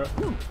on, bro.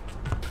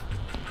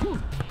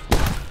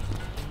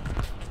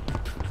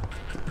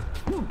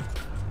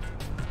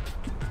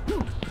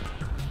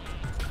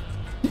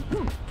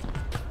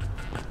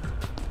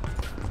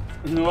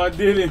 No, I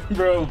didn't,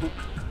 bro.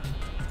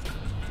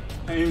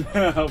 Ain't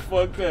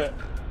fuck that.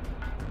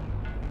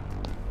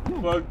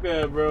 Fuck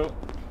that, bro.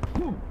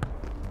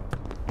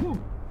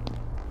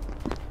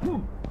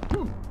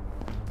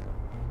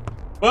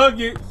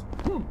 Buckets.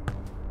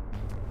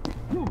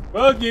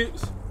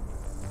 Buckets.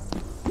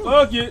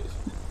 Buckets.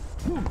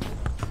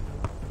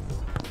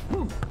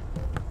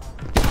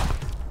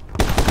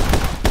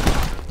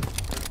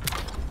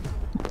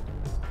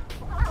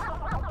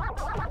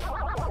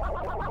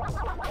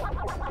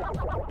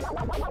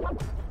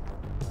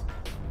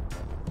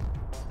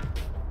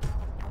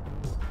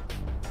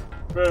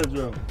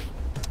 Pedro.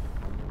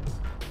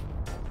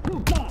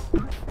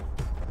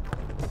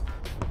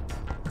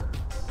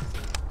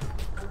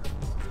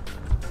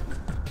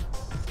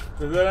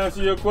 Does that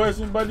answer your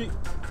question, buddy?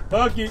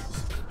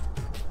 Buckets.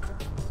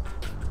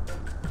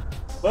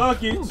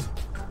 Buckets.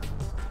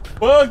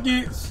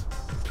 Buckets.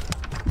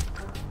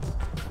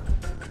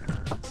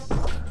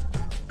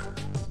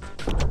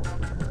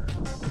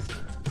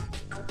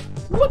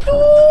 What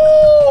the?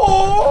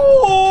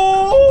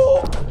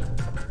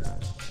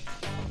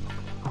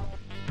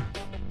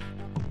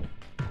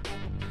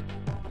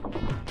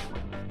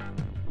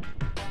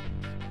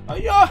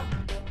 Yeah.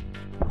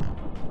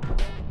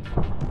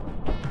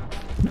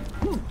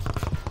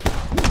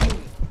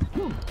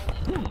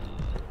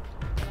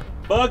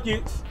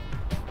 Buckets.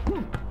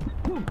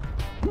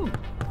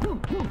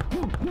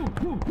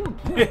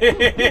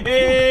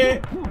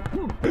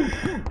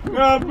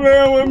 Not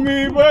playing with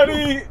me,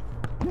 buddy.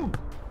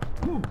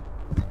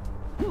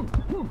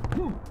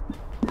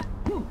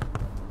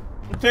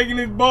 I'm taking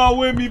this ball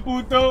with me,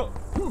 puto.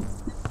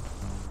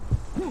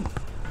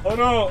 Hold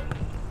on.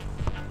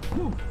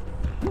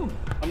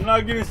 I'm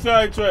not getting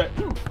sidetracked.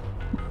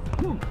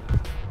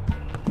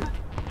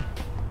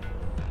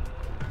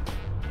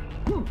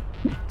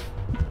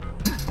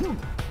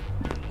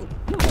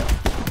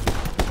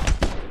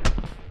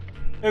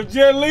 If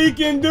Jet Li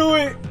can do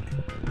it,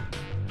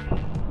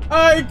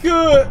 I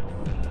could.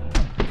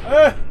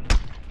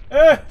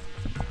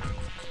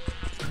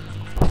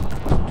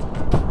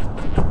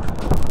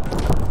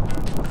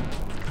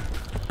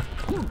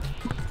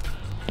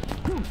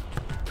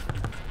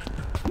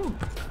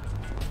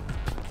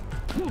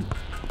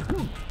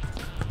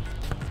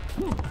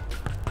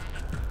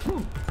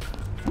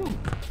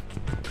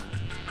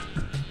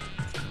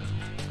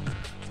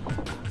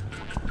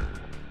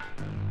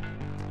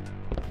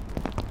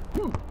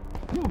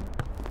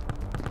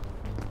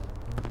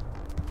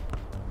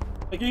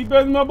 Aqui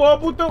pega uma bola,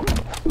 putão.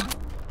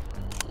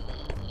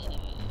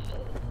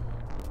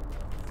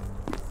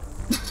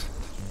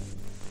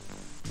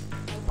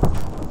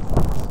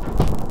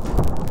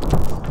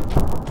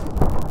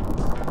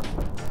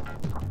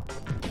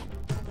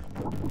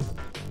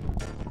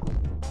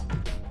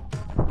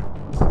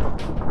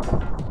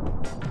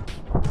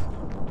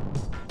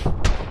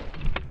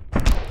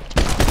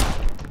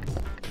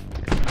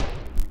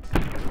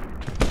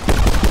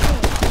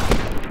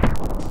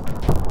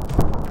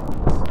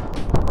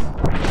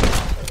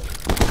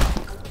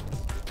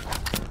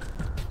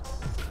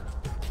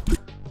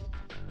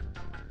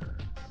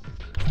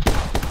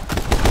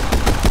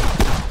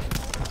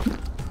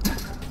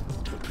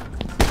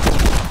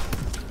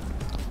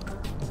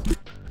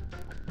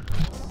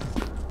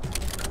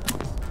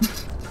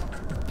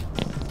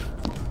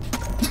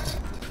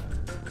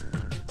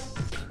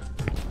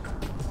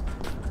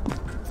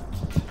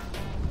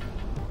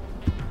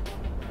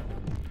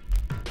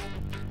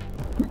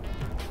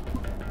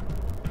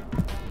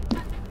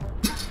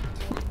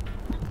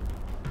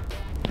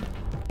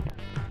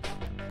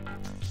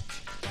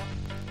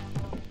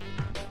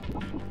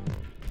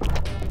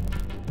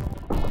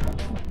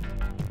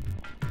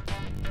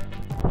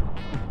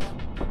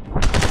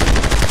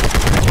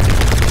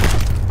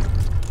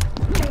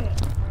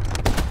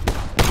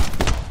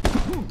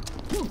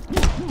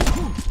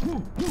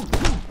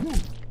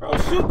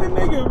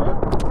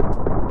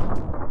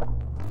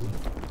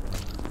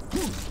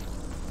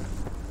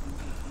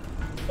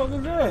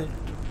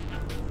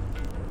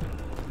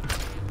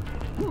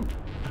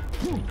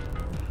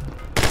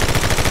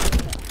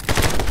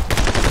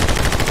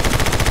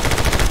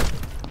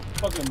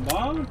 Fucking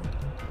bomb?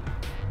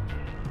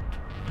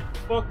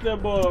 Fuck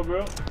that ball,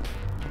 bro.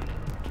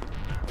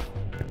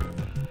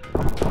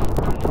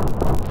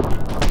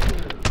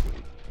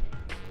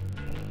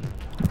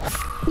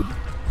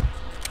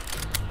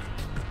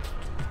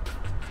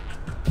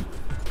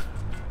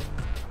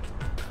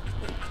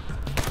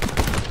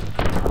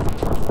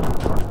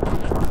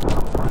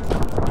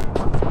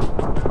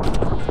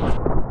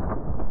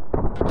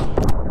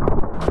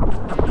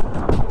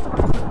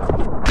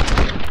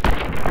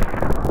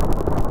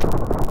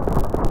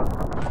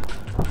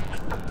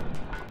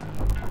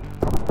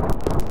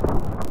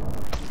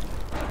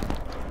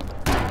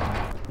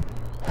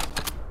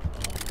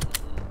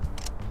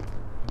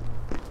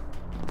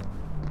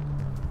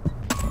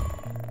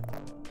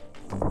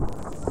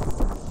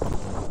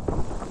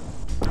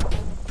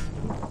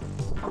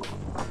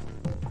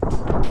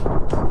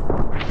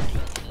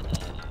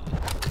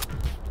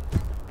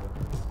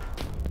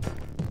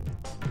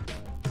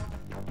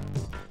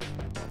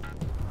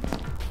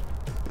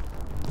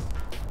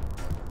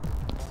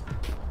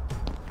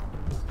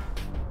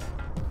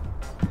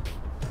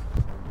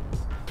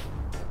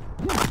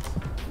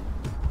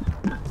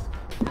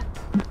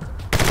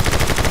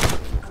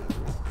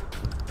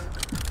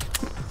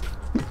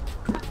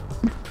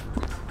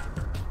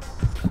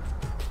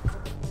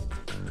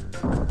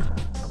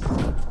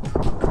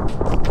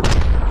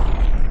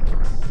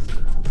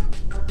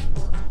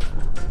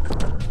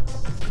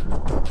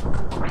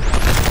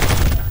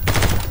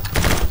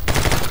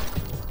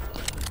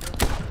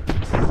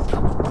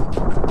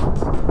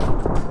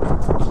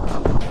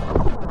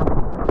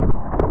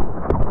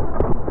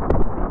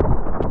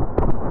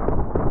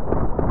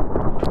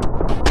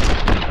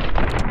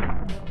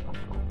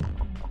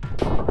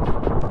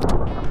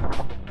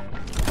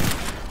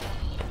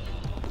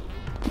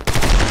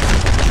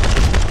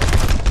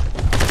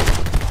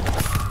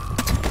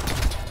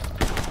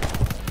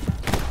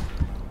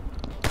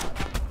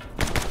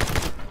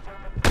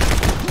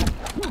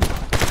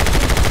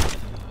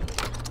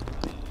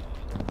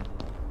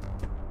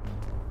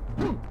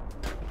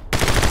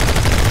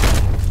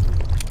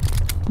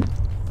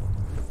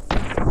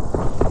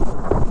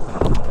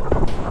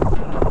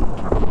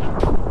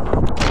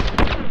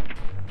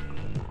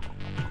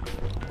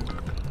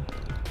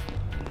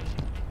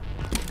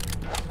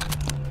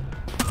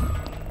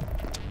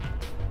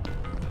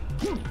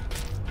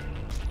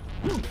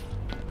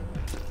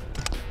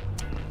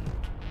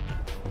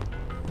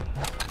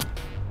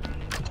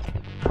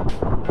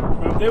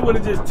 They would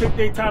have just took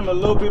their time a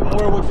little bit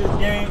more with this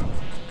game.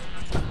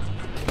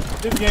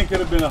 This game could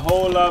have been a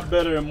whole lot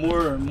better and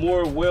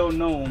more well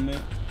known,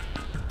 man.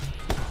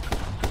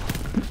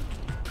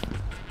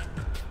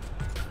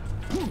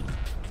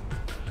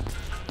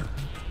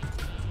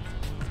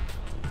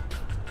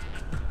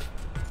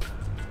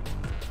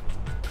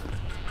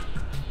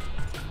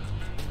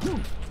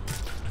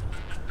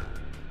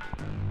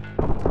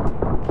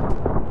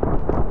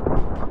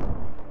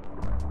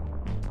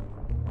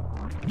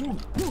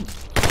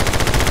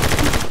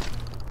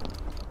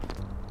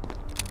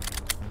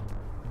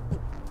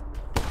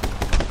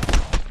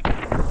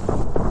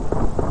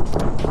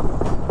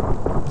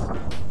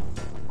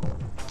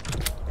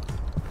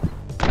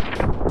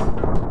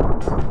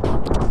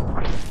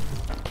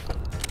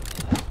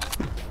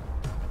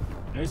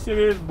 This shit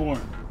is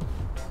boring.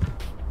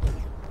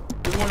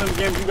 It's one of them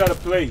games you gotta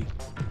play.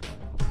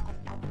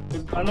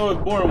 I know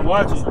it's boring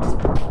watching.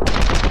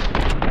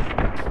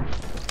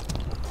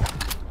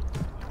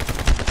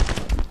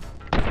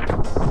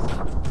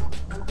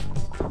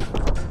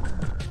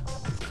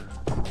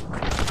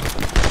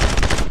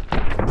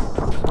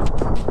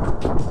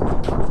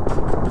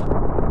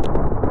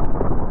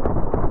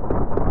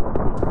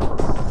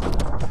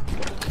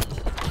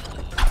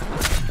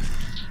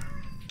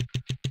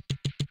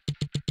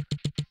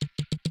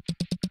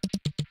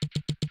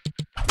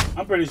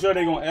 I'm pretty sure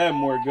they're gonna add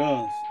more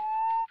guns.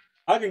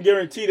 I can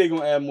guarantee they're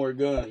gonna add more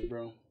guns,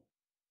 bro.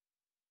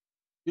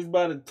 Just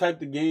by the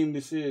type of game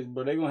this is,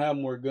 bro, they're gonna have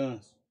more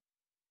guns.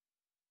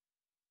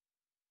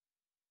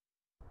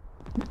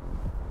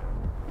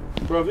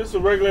 Bro, if this is a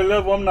regular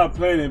level, I'm not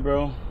playing it,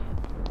 bro.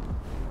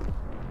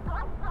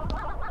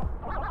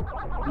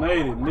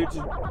 Made it, Mitch.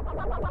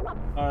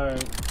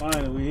 Alright,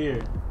 finally, we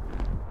here.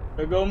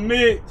 There go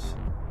Mitch.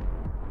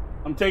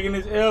 I'm taking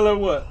this L or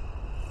what?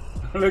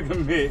 Look at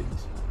Mitch.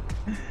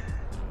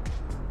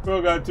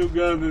 Bro got two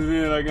guns in his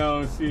hand like I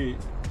don't see it.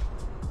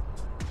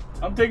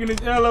 I'm taking this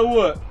L or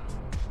what?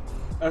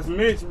 That's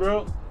Mitch,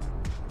 bro.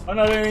 Oh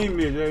no, that ain't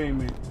Mitch. That ain't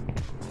Mitch.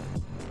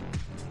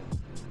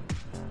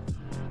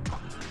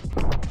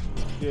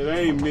 Yeah, that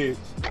ain't Mitch.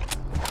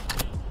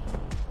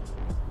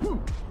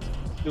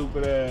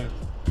 Stupid ass.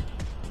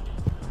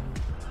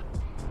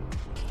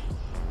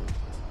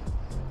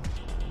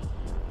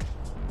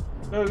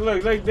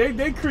 Look, like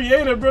they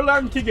creative, bro. Like I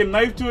can kick a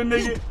knife to a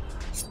nigga.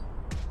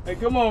 Hey,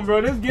 come on,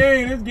 bro. This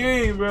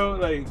game, bro.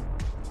 Like,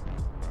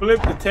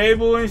 flip the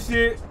table and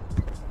shit.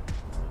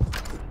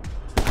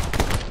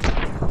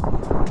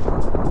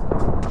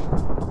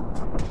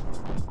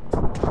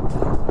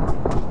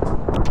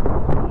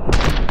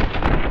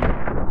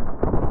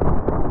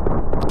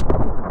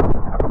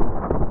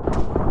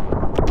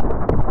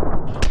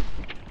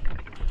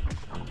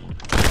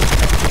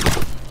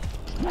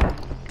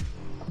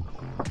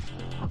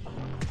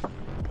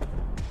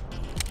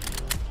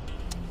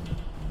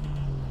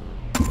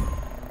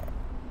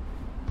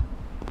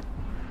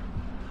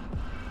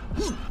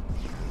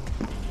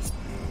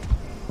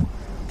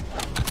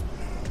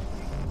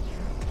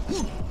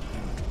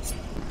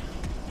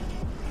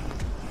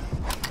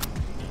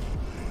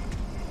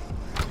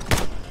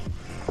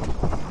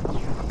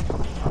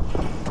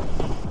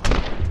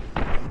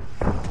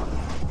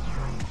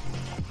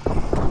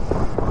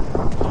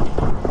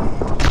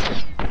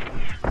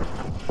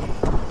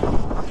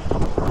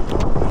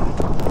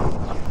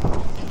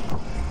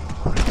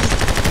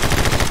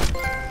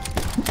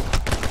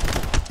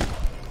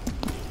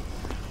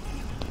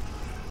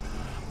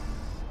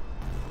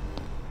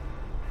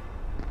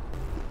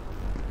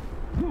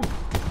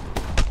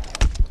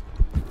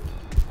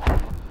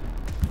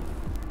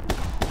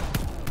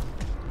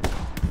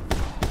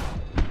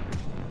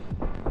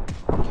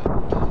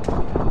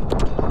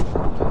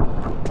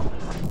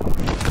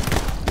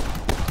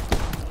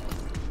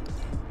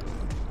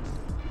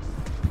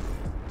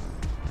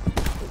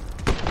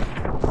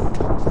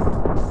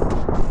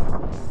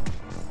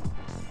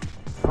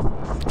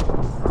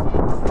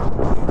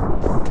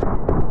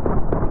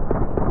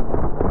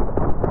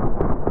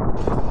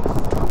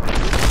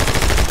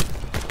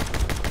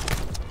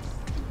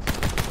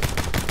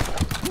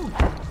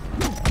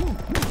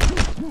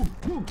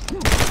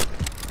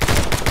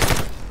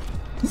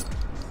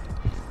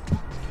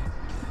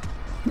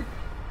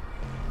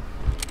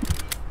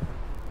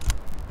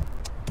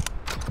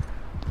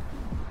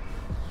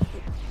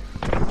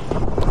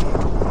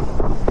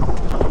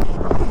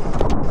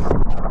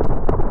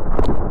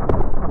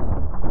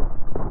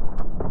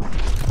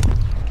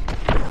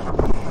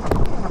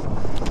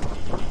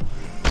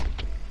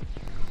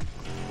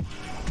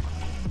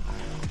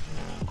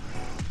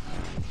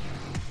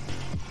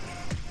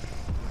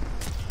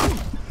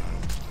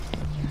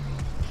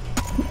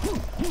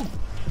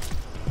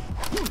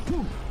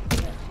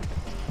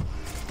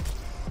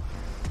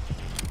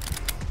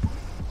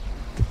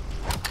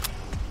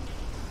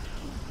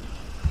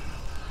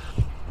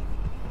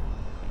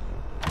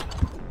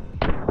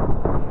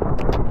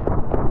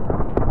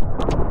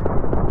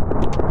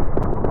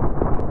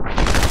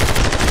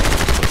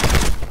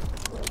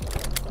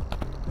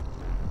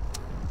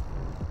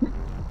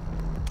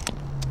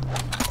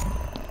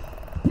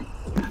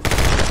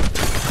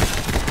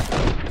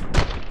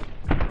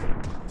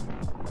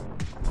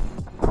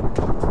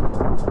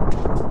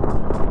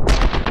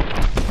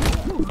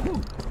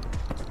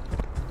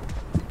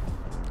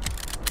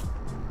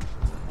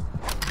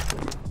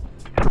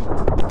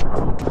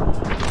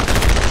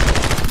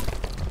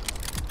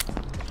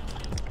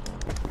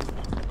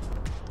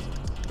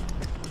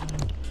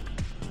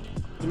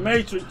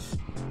 Matrix.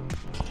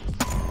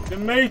 The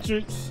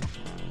Matrix.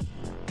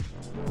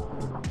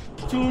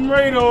 Tomb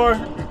Radar.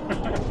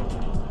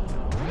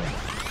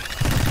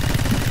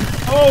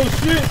 Oh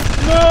shit,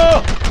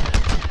 no!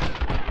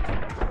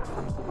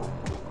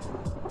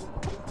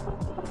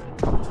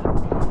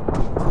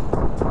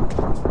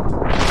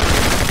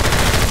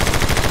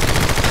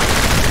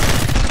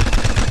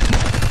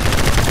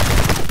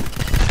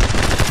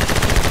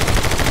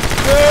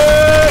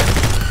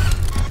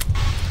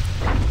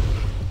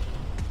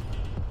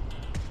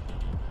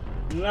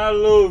 I'm not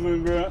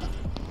losing, bro.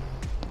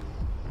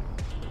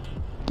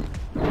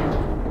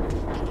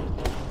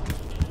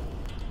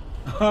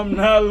 I'm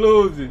not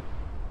losing.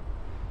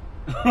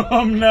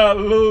 I'm not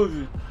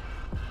losing.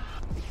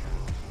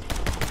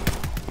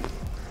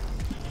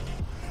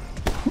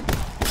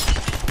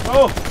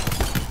 Oh.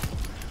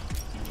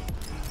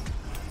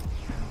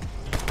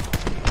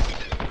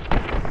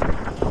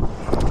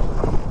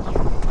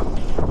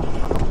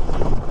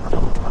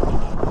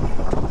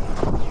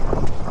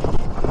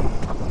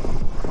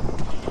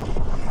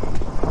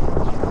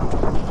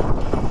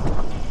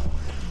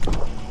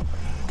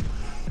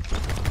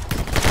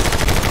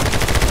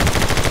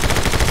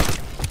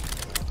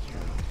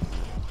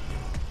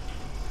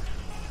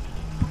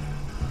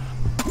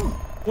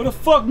 Where the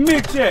fuck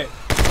Mitch at?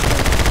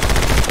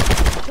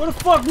 Where the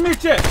fuck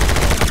Mitch at?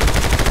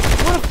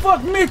 Where the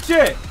fuck Mitch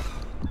at?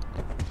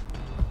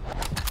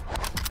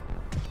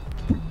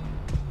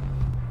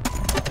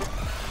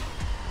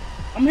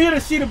 I'm here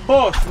to see the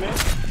boss, man.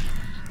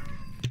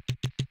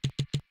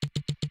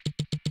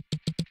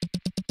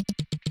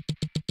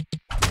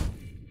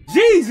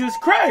 Jesus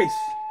Christ!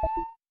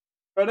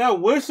 Bro, that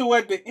whistle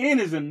at the end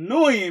is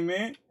annoying,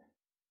 man.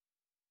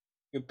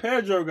 And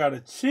Pedro gotta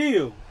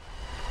chill.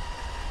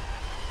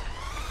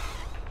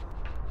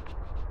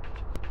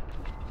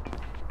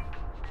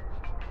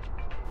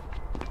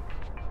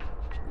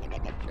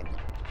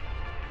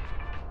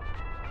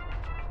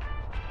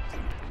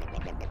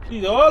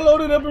 He's all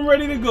loaded up and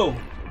ready to go.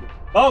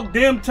 About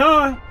damn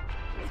time.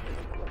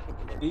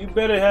 You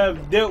better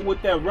have dealt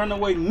with that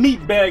runaway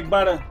meat bag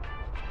by the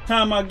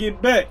time I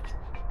get back.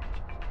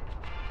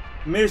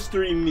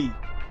 Mystery meat.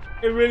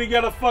 It really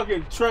got a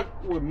fucking truck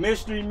with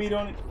mystery meat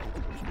on it.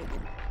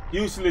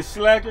 Useless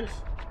slackers.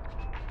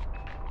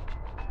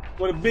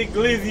 With a big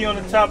glizzy on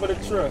the top of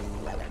the truck.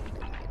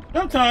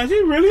 Sometimes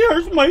he really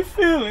hurts my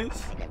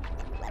feelings.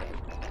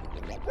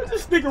 Let's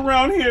just stick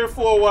around here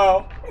for a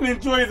while and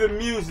enjoy the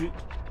music.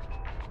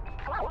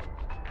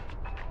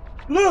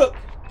 Look!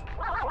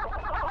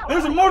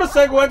 There's a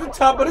motorcycle at the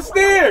top of the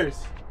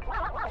stairs!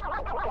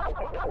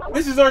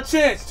 This is our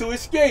chance to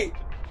escape.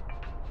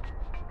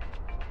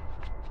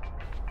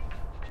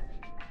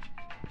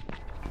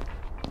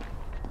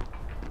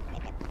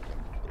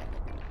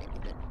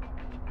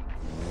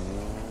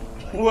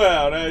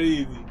 Wow, that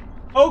easy.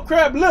 Oh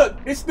crap, look!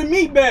 It's the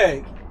meat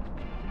bag!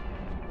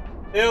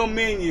 Hell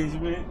minions,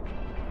 man.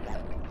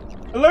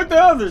 Alert the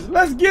others!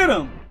 Let's get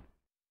them!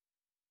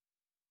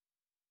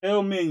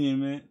 Hell minion,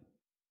 man.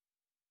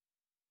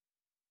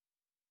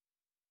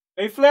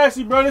 Hey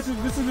Flashy, bro, this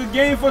is a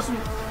game for some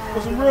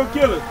real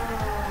killers.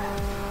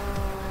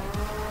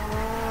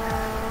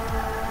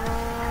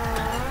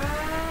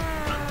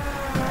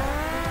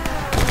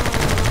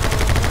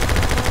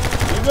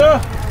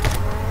 Nigga.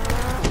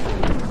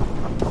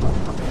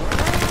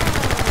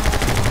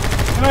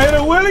 Can I hit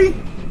a Willie?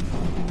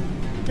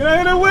 Can I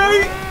hit a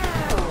Willie?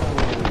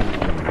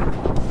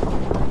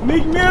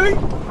 Meek Millie?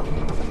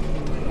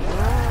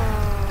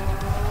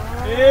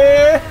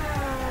 Yeah.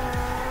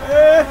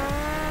 Yeah.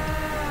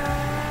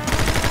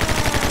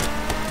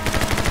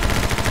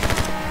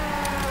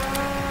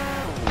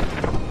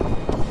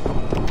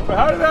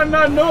 How did I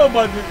not know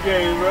about this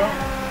game, bro?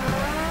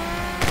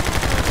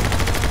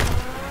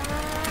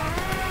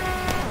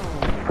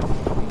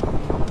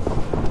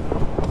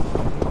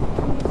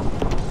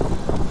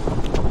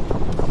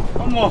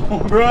 Come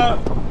on, bro.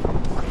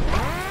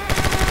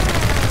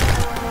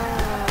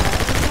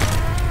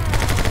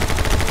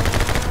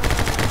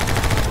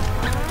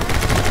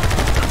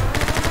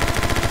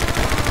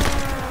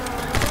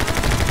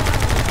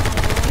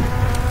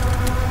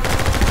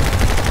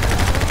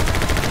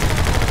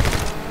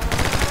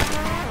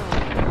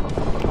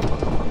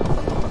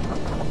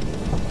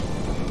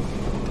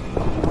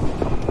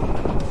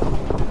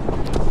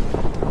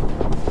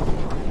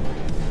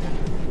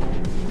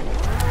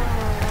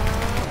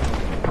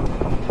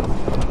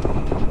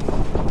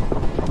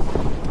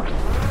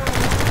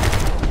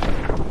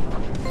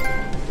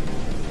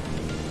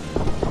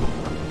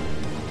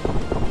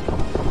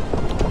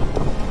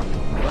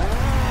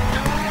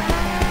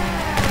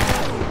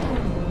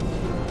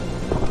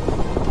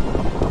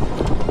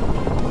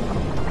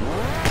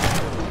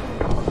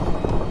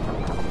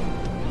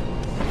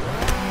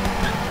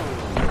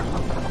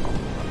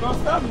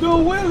 Stop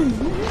doing wheelies,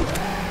 nigga.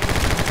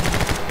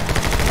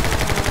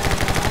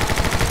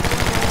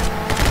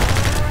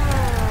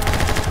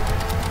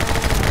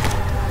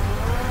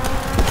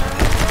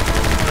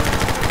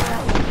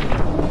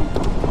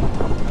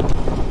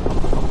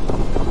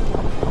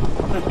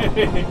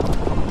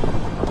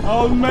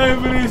 I was made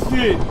for this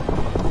shit.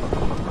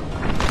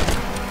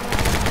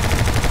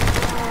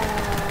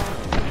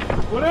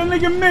 Where that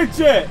nigga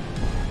Mitch at?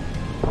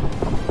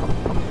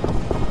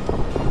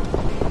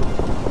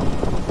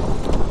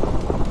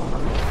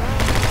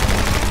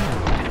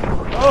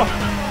 Oh.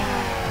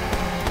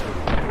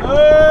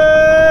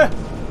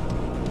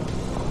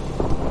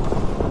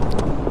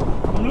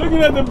 I'm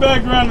looking at the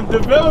background. The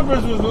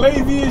developers was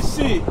lazy as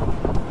shit.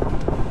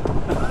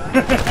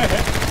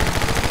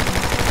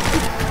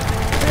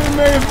 They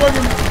made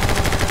fucking.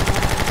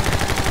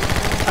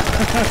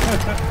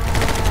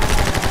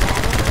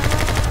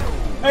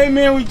 Hey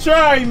man, we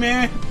tried,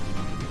 man.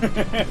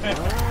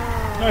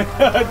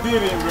 I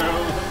did it, bro.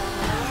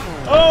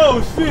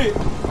 Oh shit.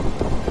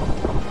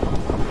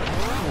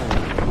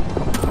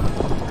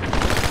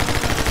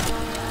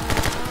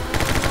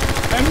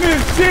 And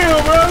this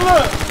chill, bro.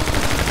 Look.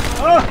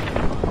 Oh.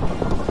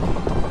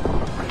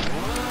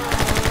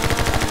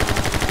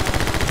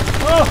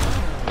 Oh.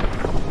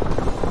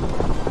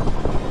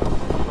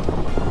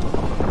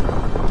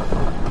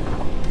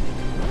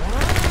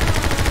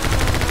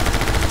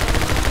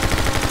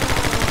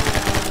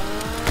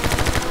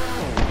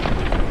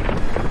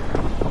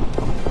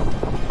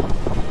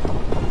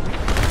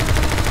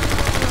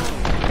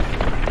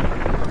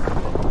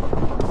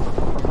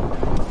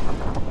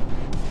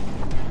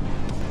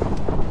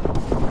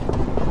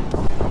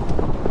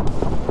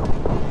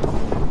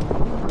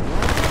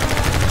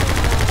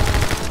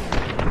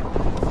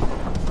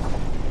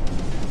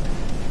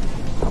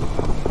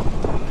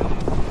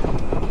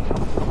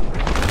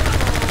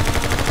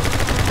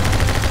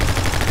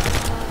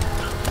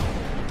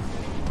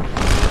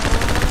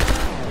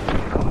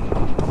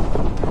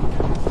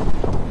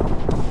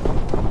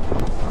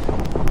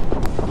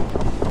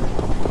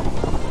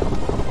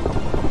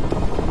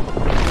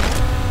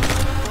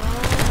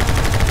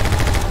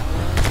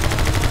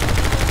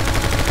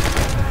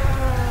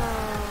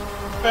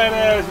 Fat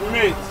ass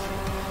Mitch.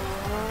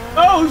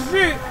 Oh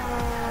shit!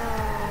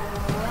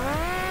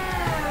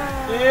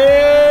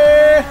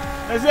 Yeah!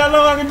 Let's see how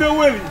long I can do a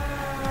Willie.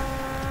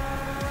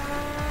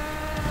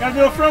 Can I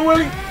do a front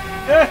Willie?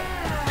 Yeah!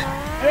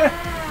 Yeah!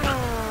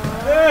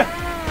 Yeah!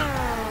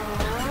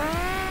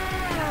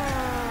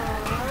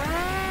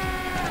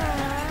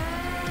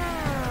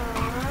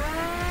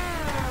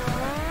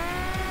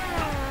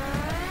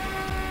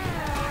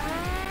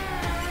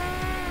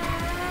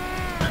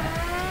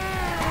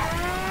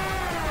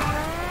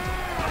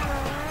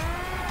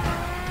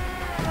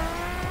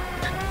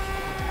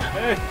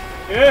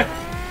 Yeah,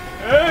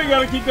 yeah, you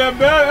gotta keep that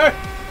back.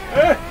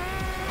 Yeah,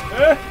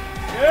 yeah,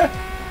 yeah.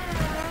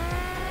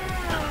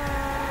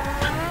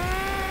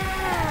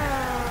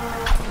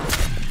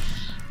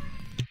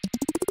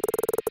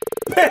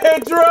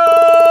 Pedro!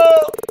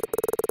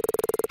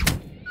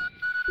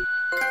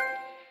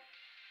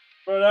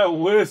 Bro, that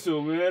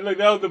whistle, man. Look,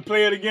 that was the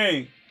play of the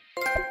game.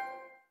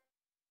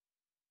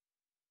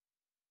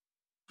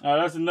 All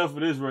right, that's enough of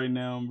this right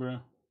now, bro.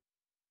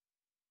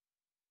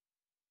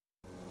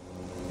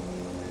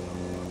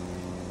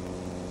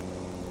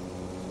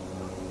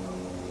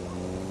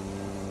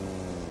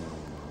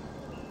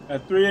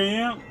 At 3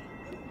 a.m.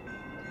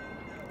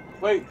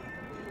 Wait,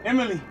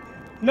 Emily,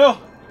 no.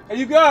 Hey,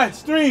 you guys,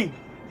 stream.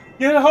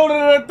 Get a hold of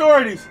the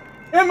authorities.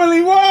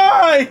 Emily,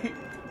 why?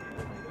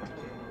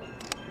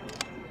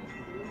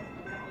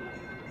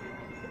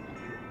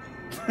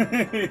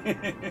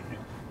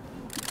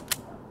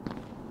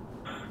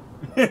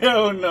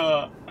 Hell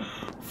no.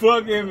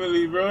 Fuck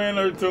Emily, bro, and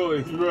her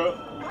toys, bro.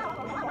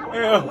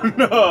 Hell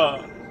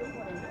no.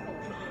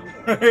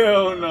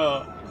 Hell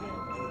no.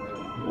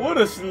 What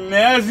a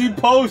snazzy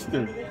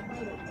poster.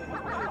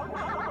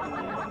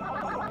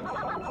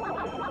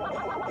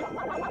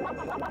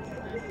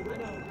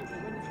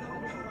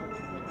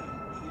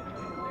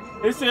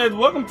 It says,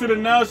 welcome to the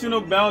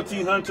National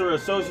Bounty Hunter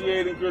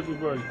Associated Christmas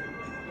Party.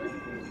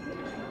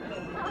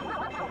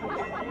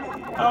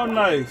 How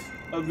nice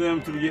of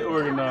them to get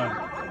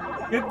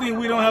organized. Good thing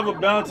we don't have a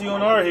bounty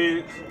on our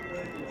heads.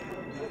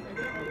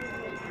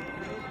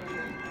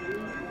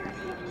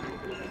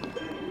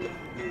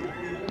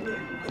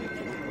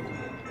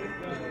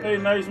 Hey,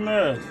 nice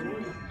mask.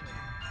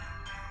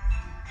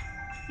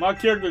 My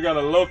character got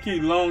a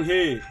low-key long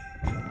head.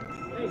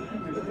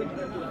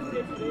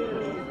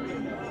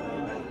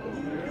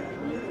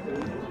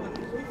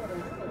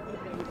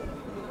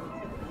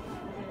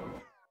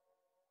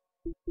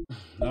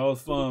 That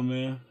was fun,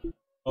 man. That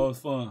was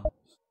fun.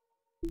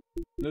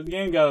 This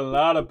game got a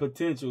lot of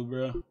potential,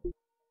 bro.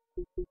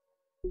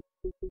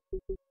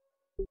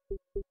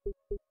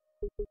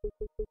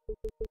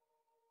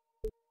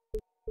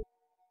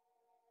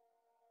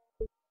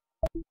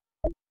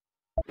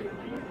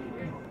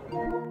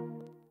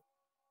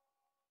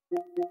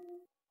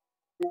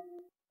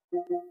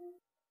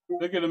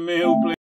 Look at the man who plays.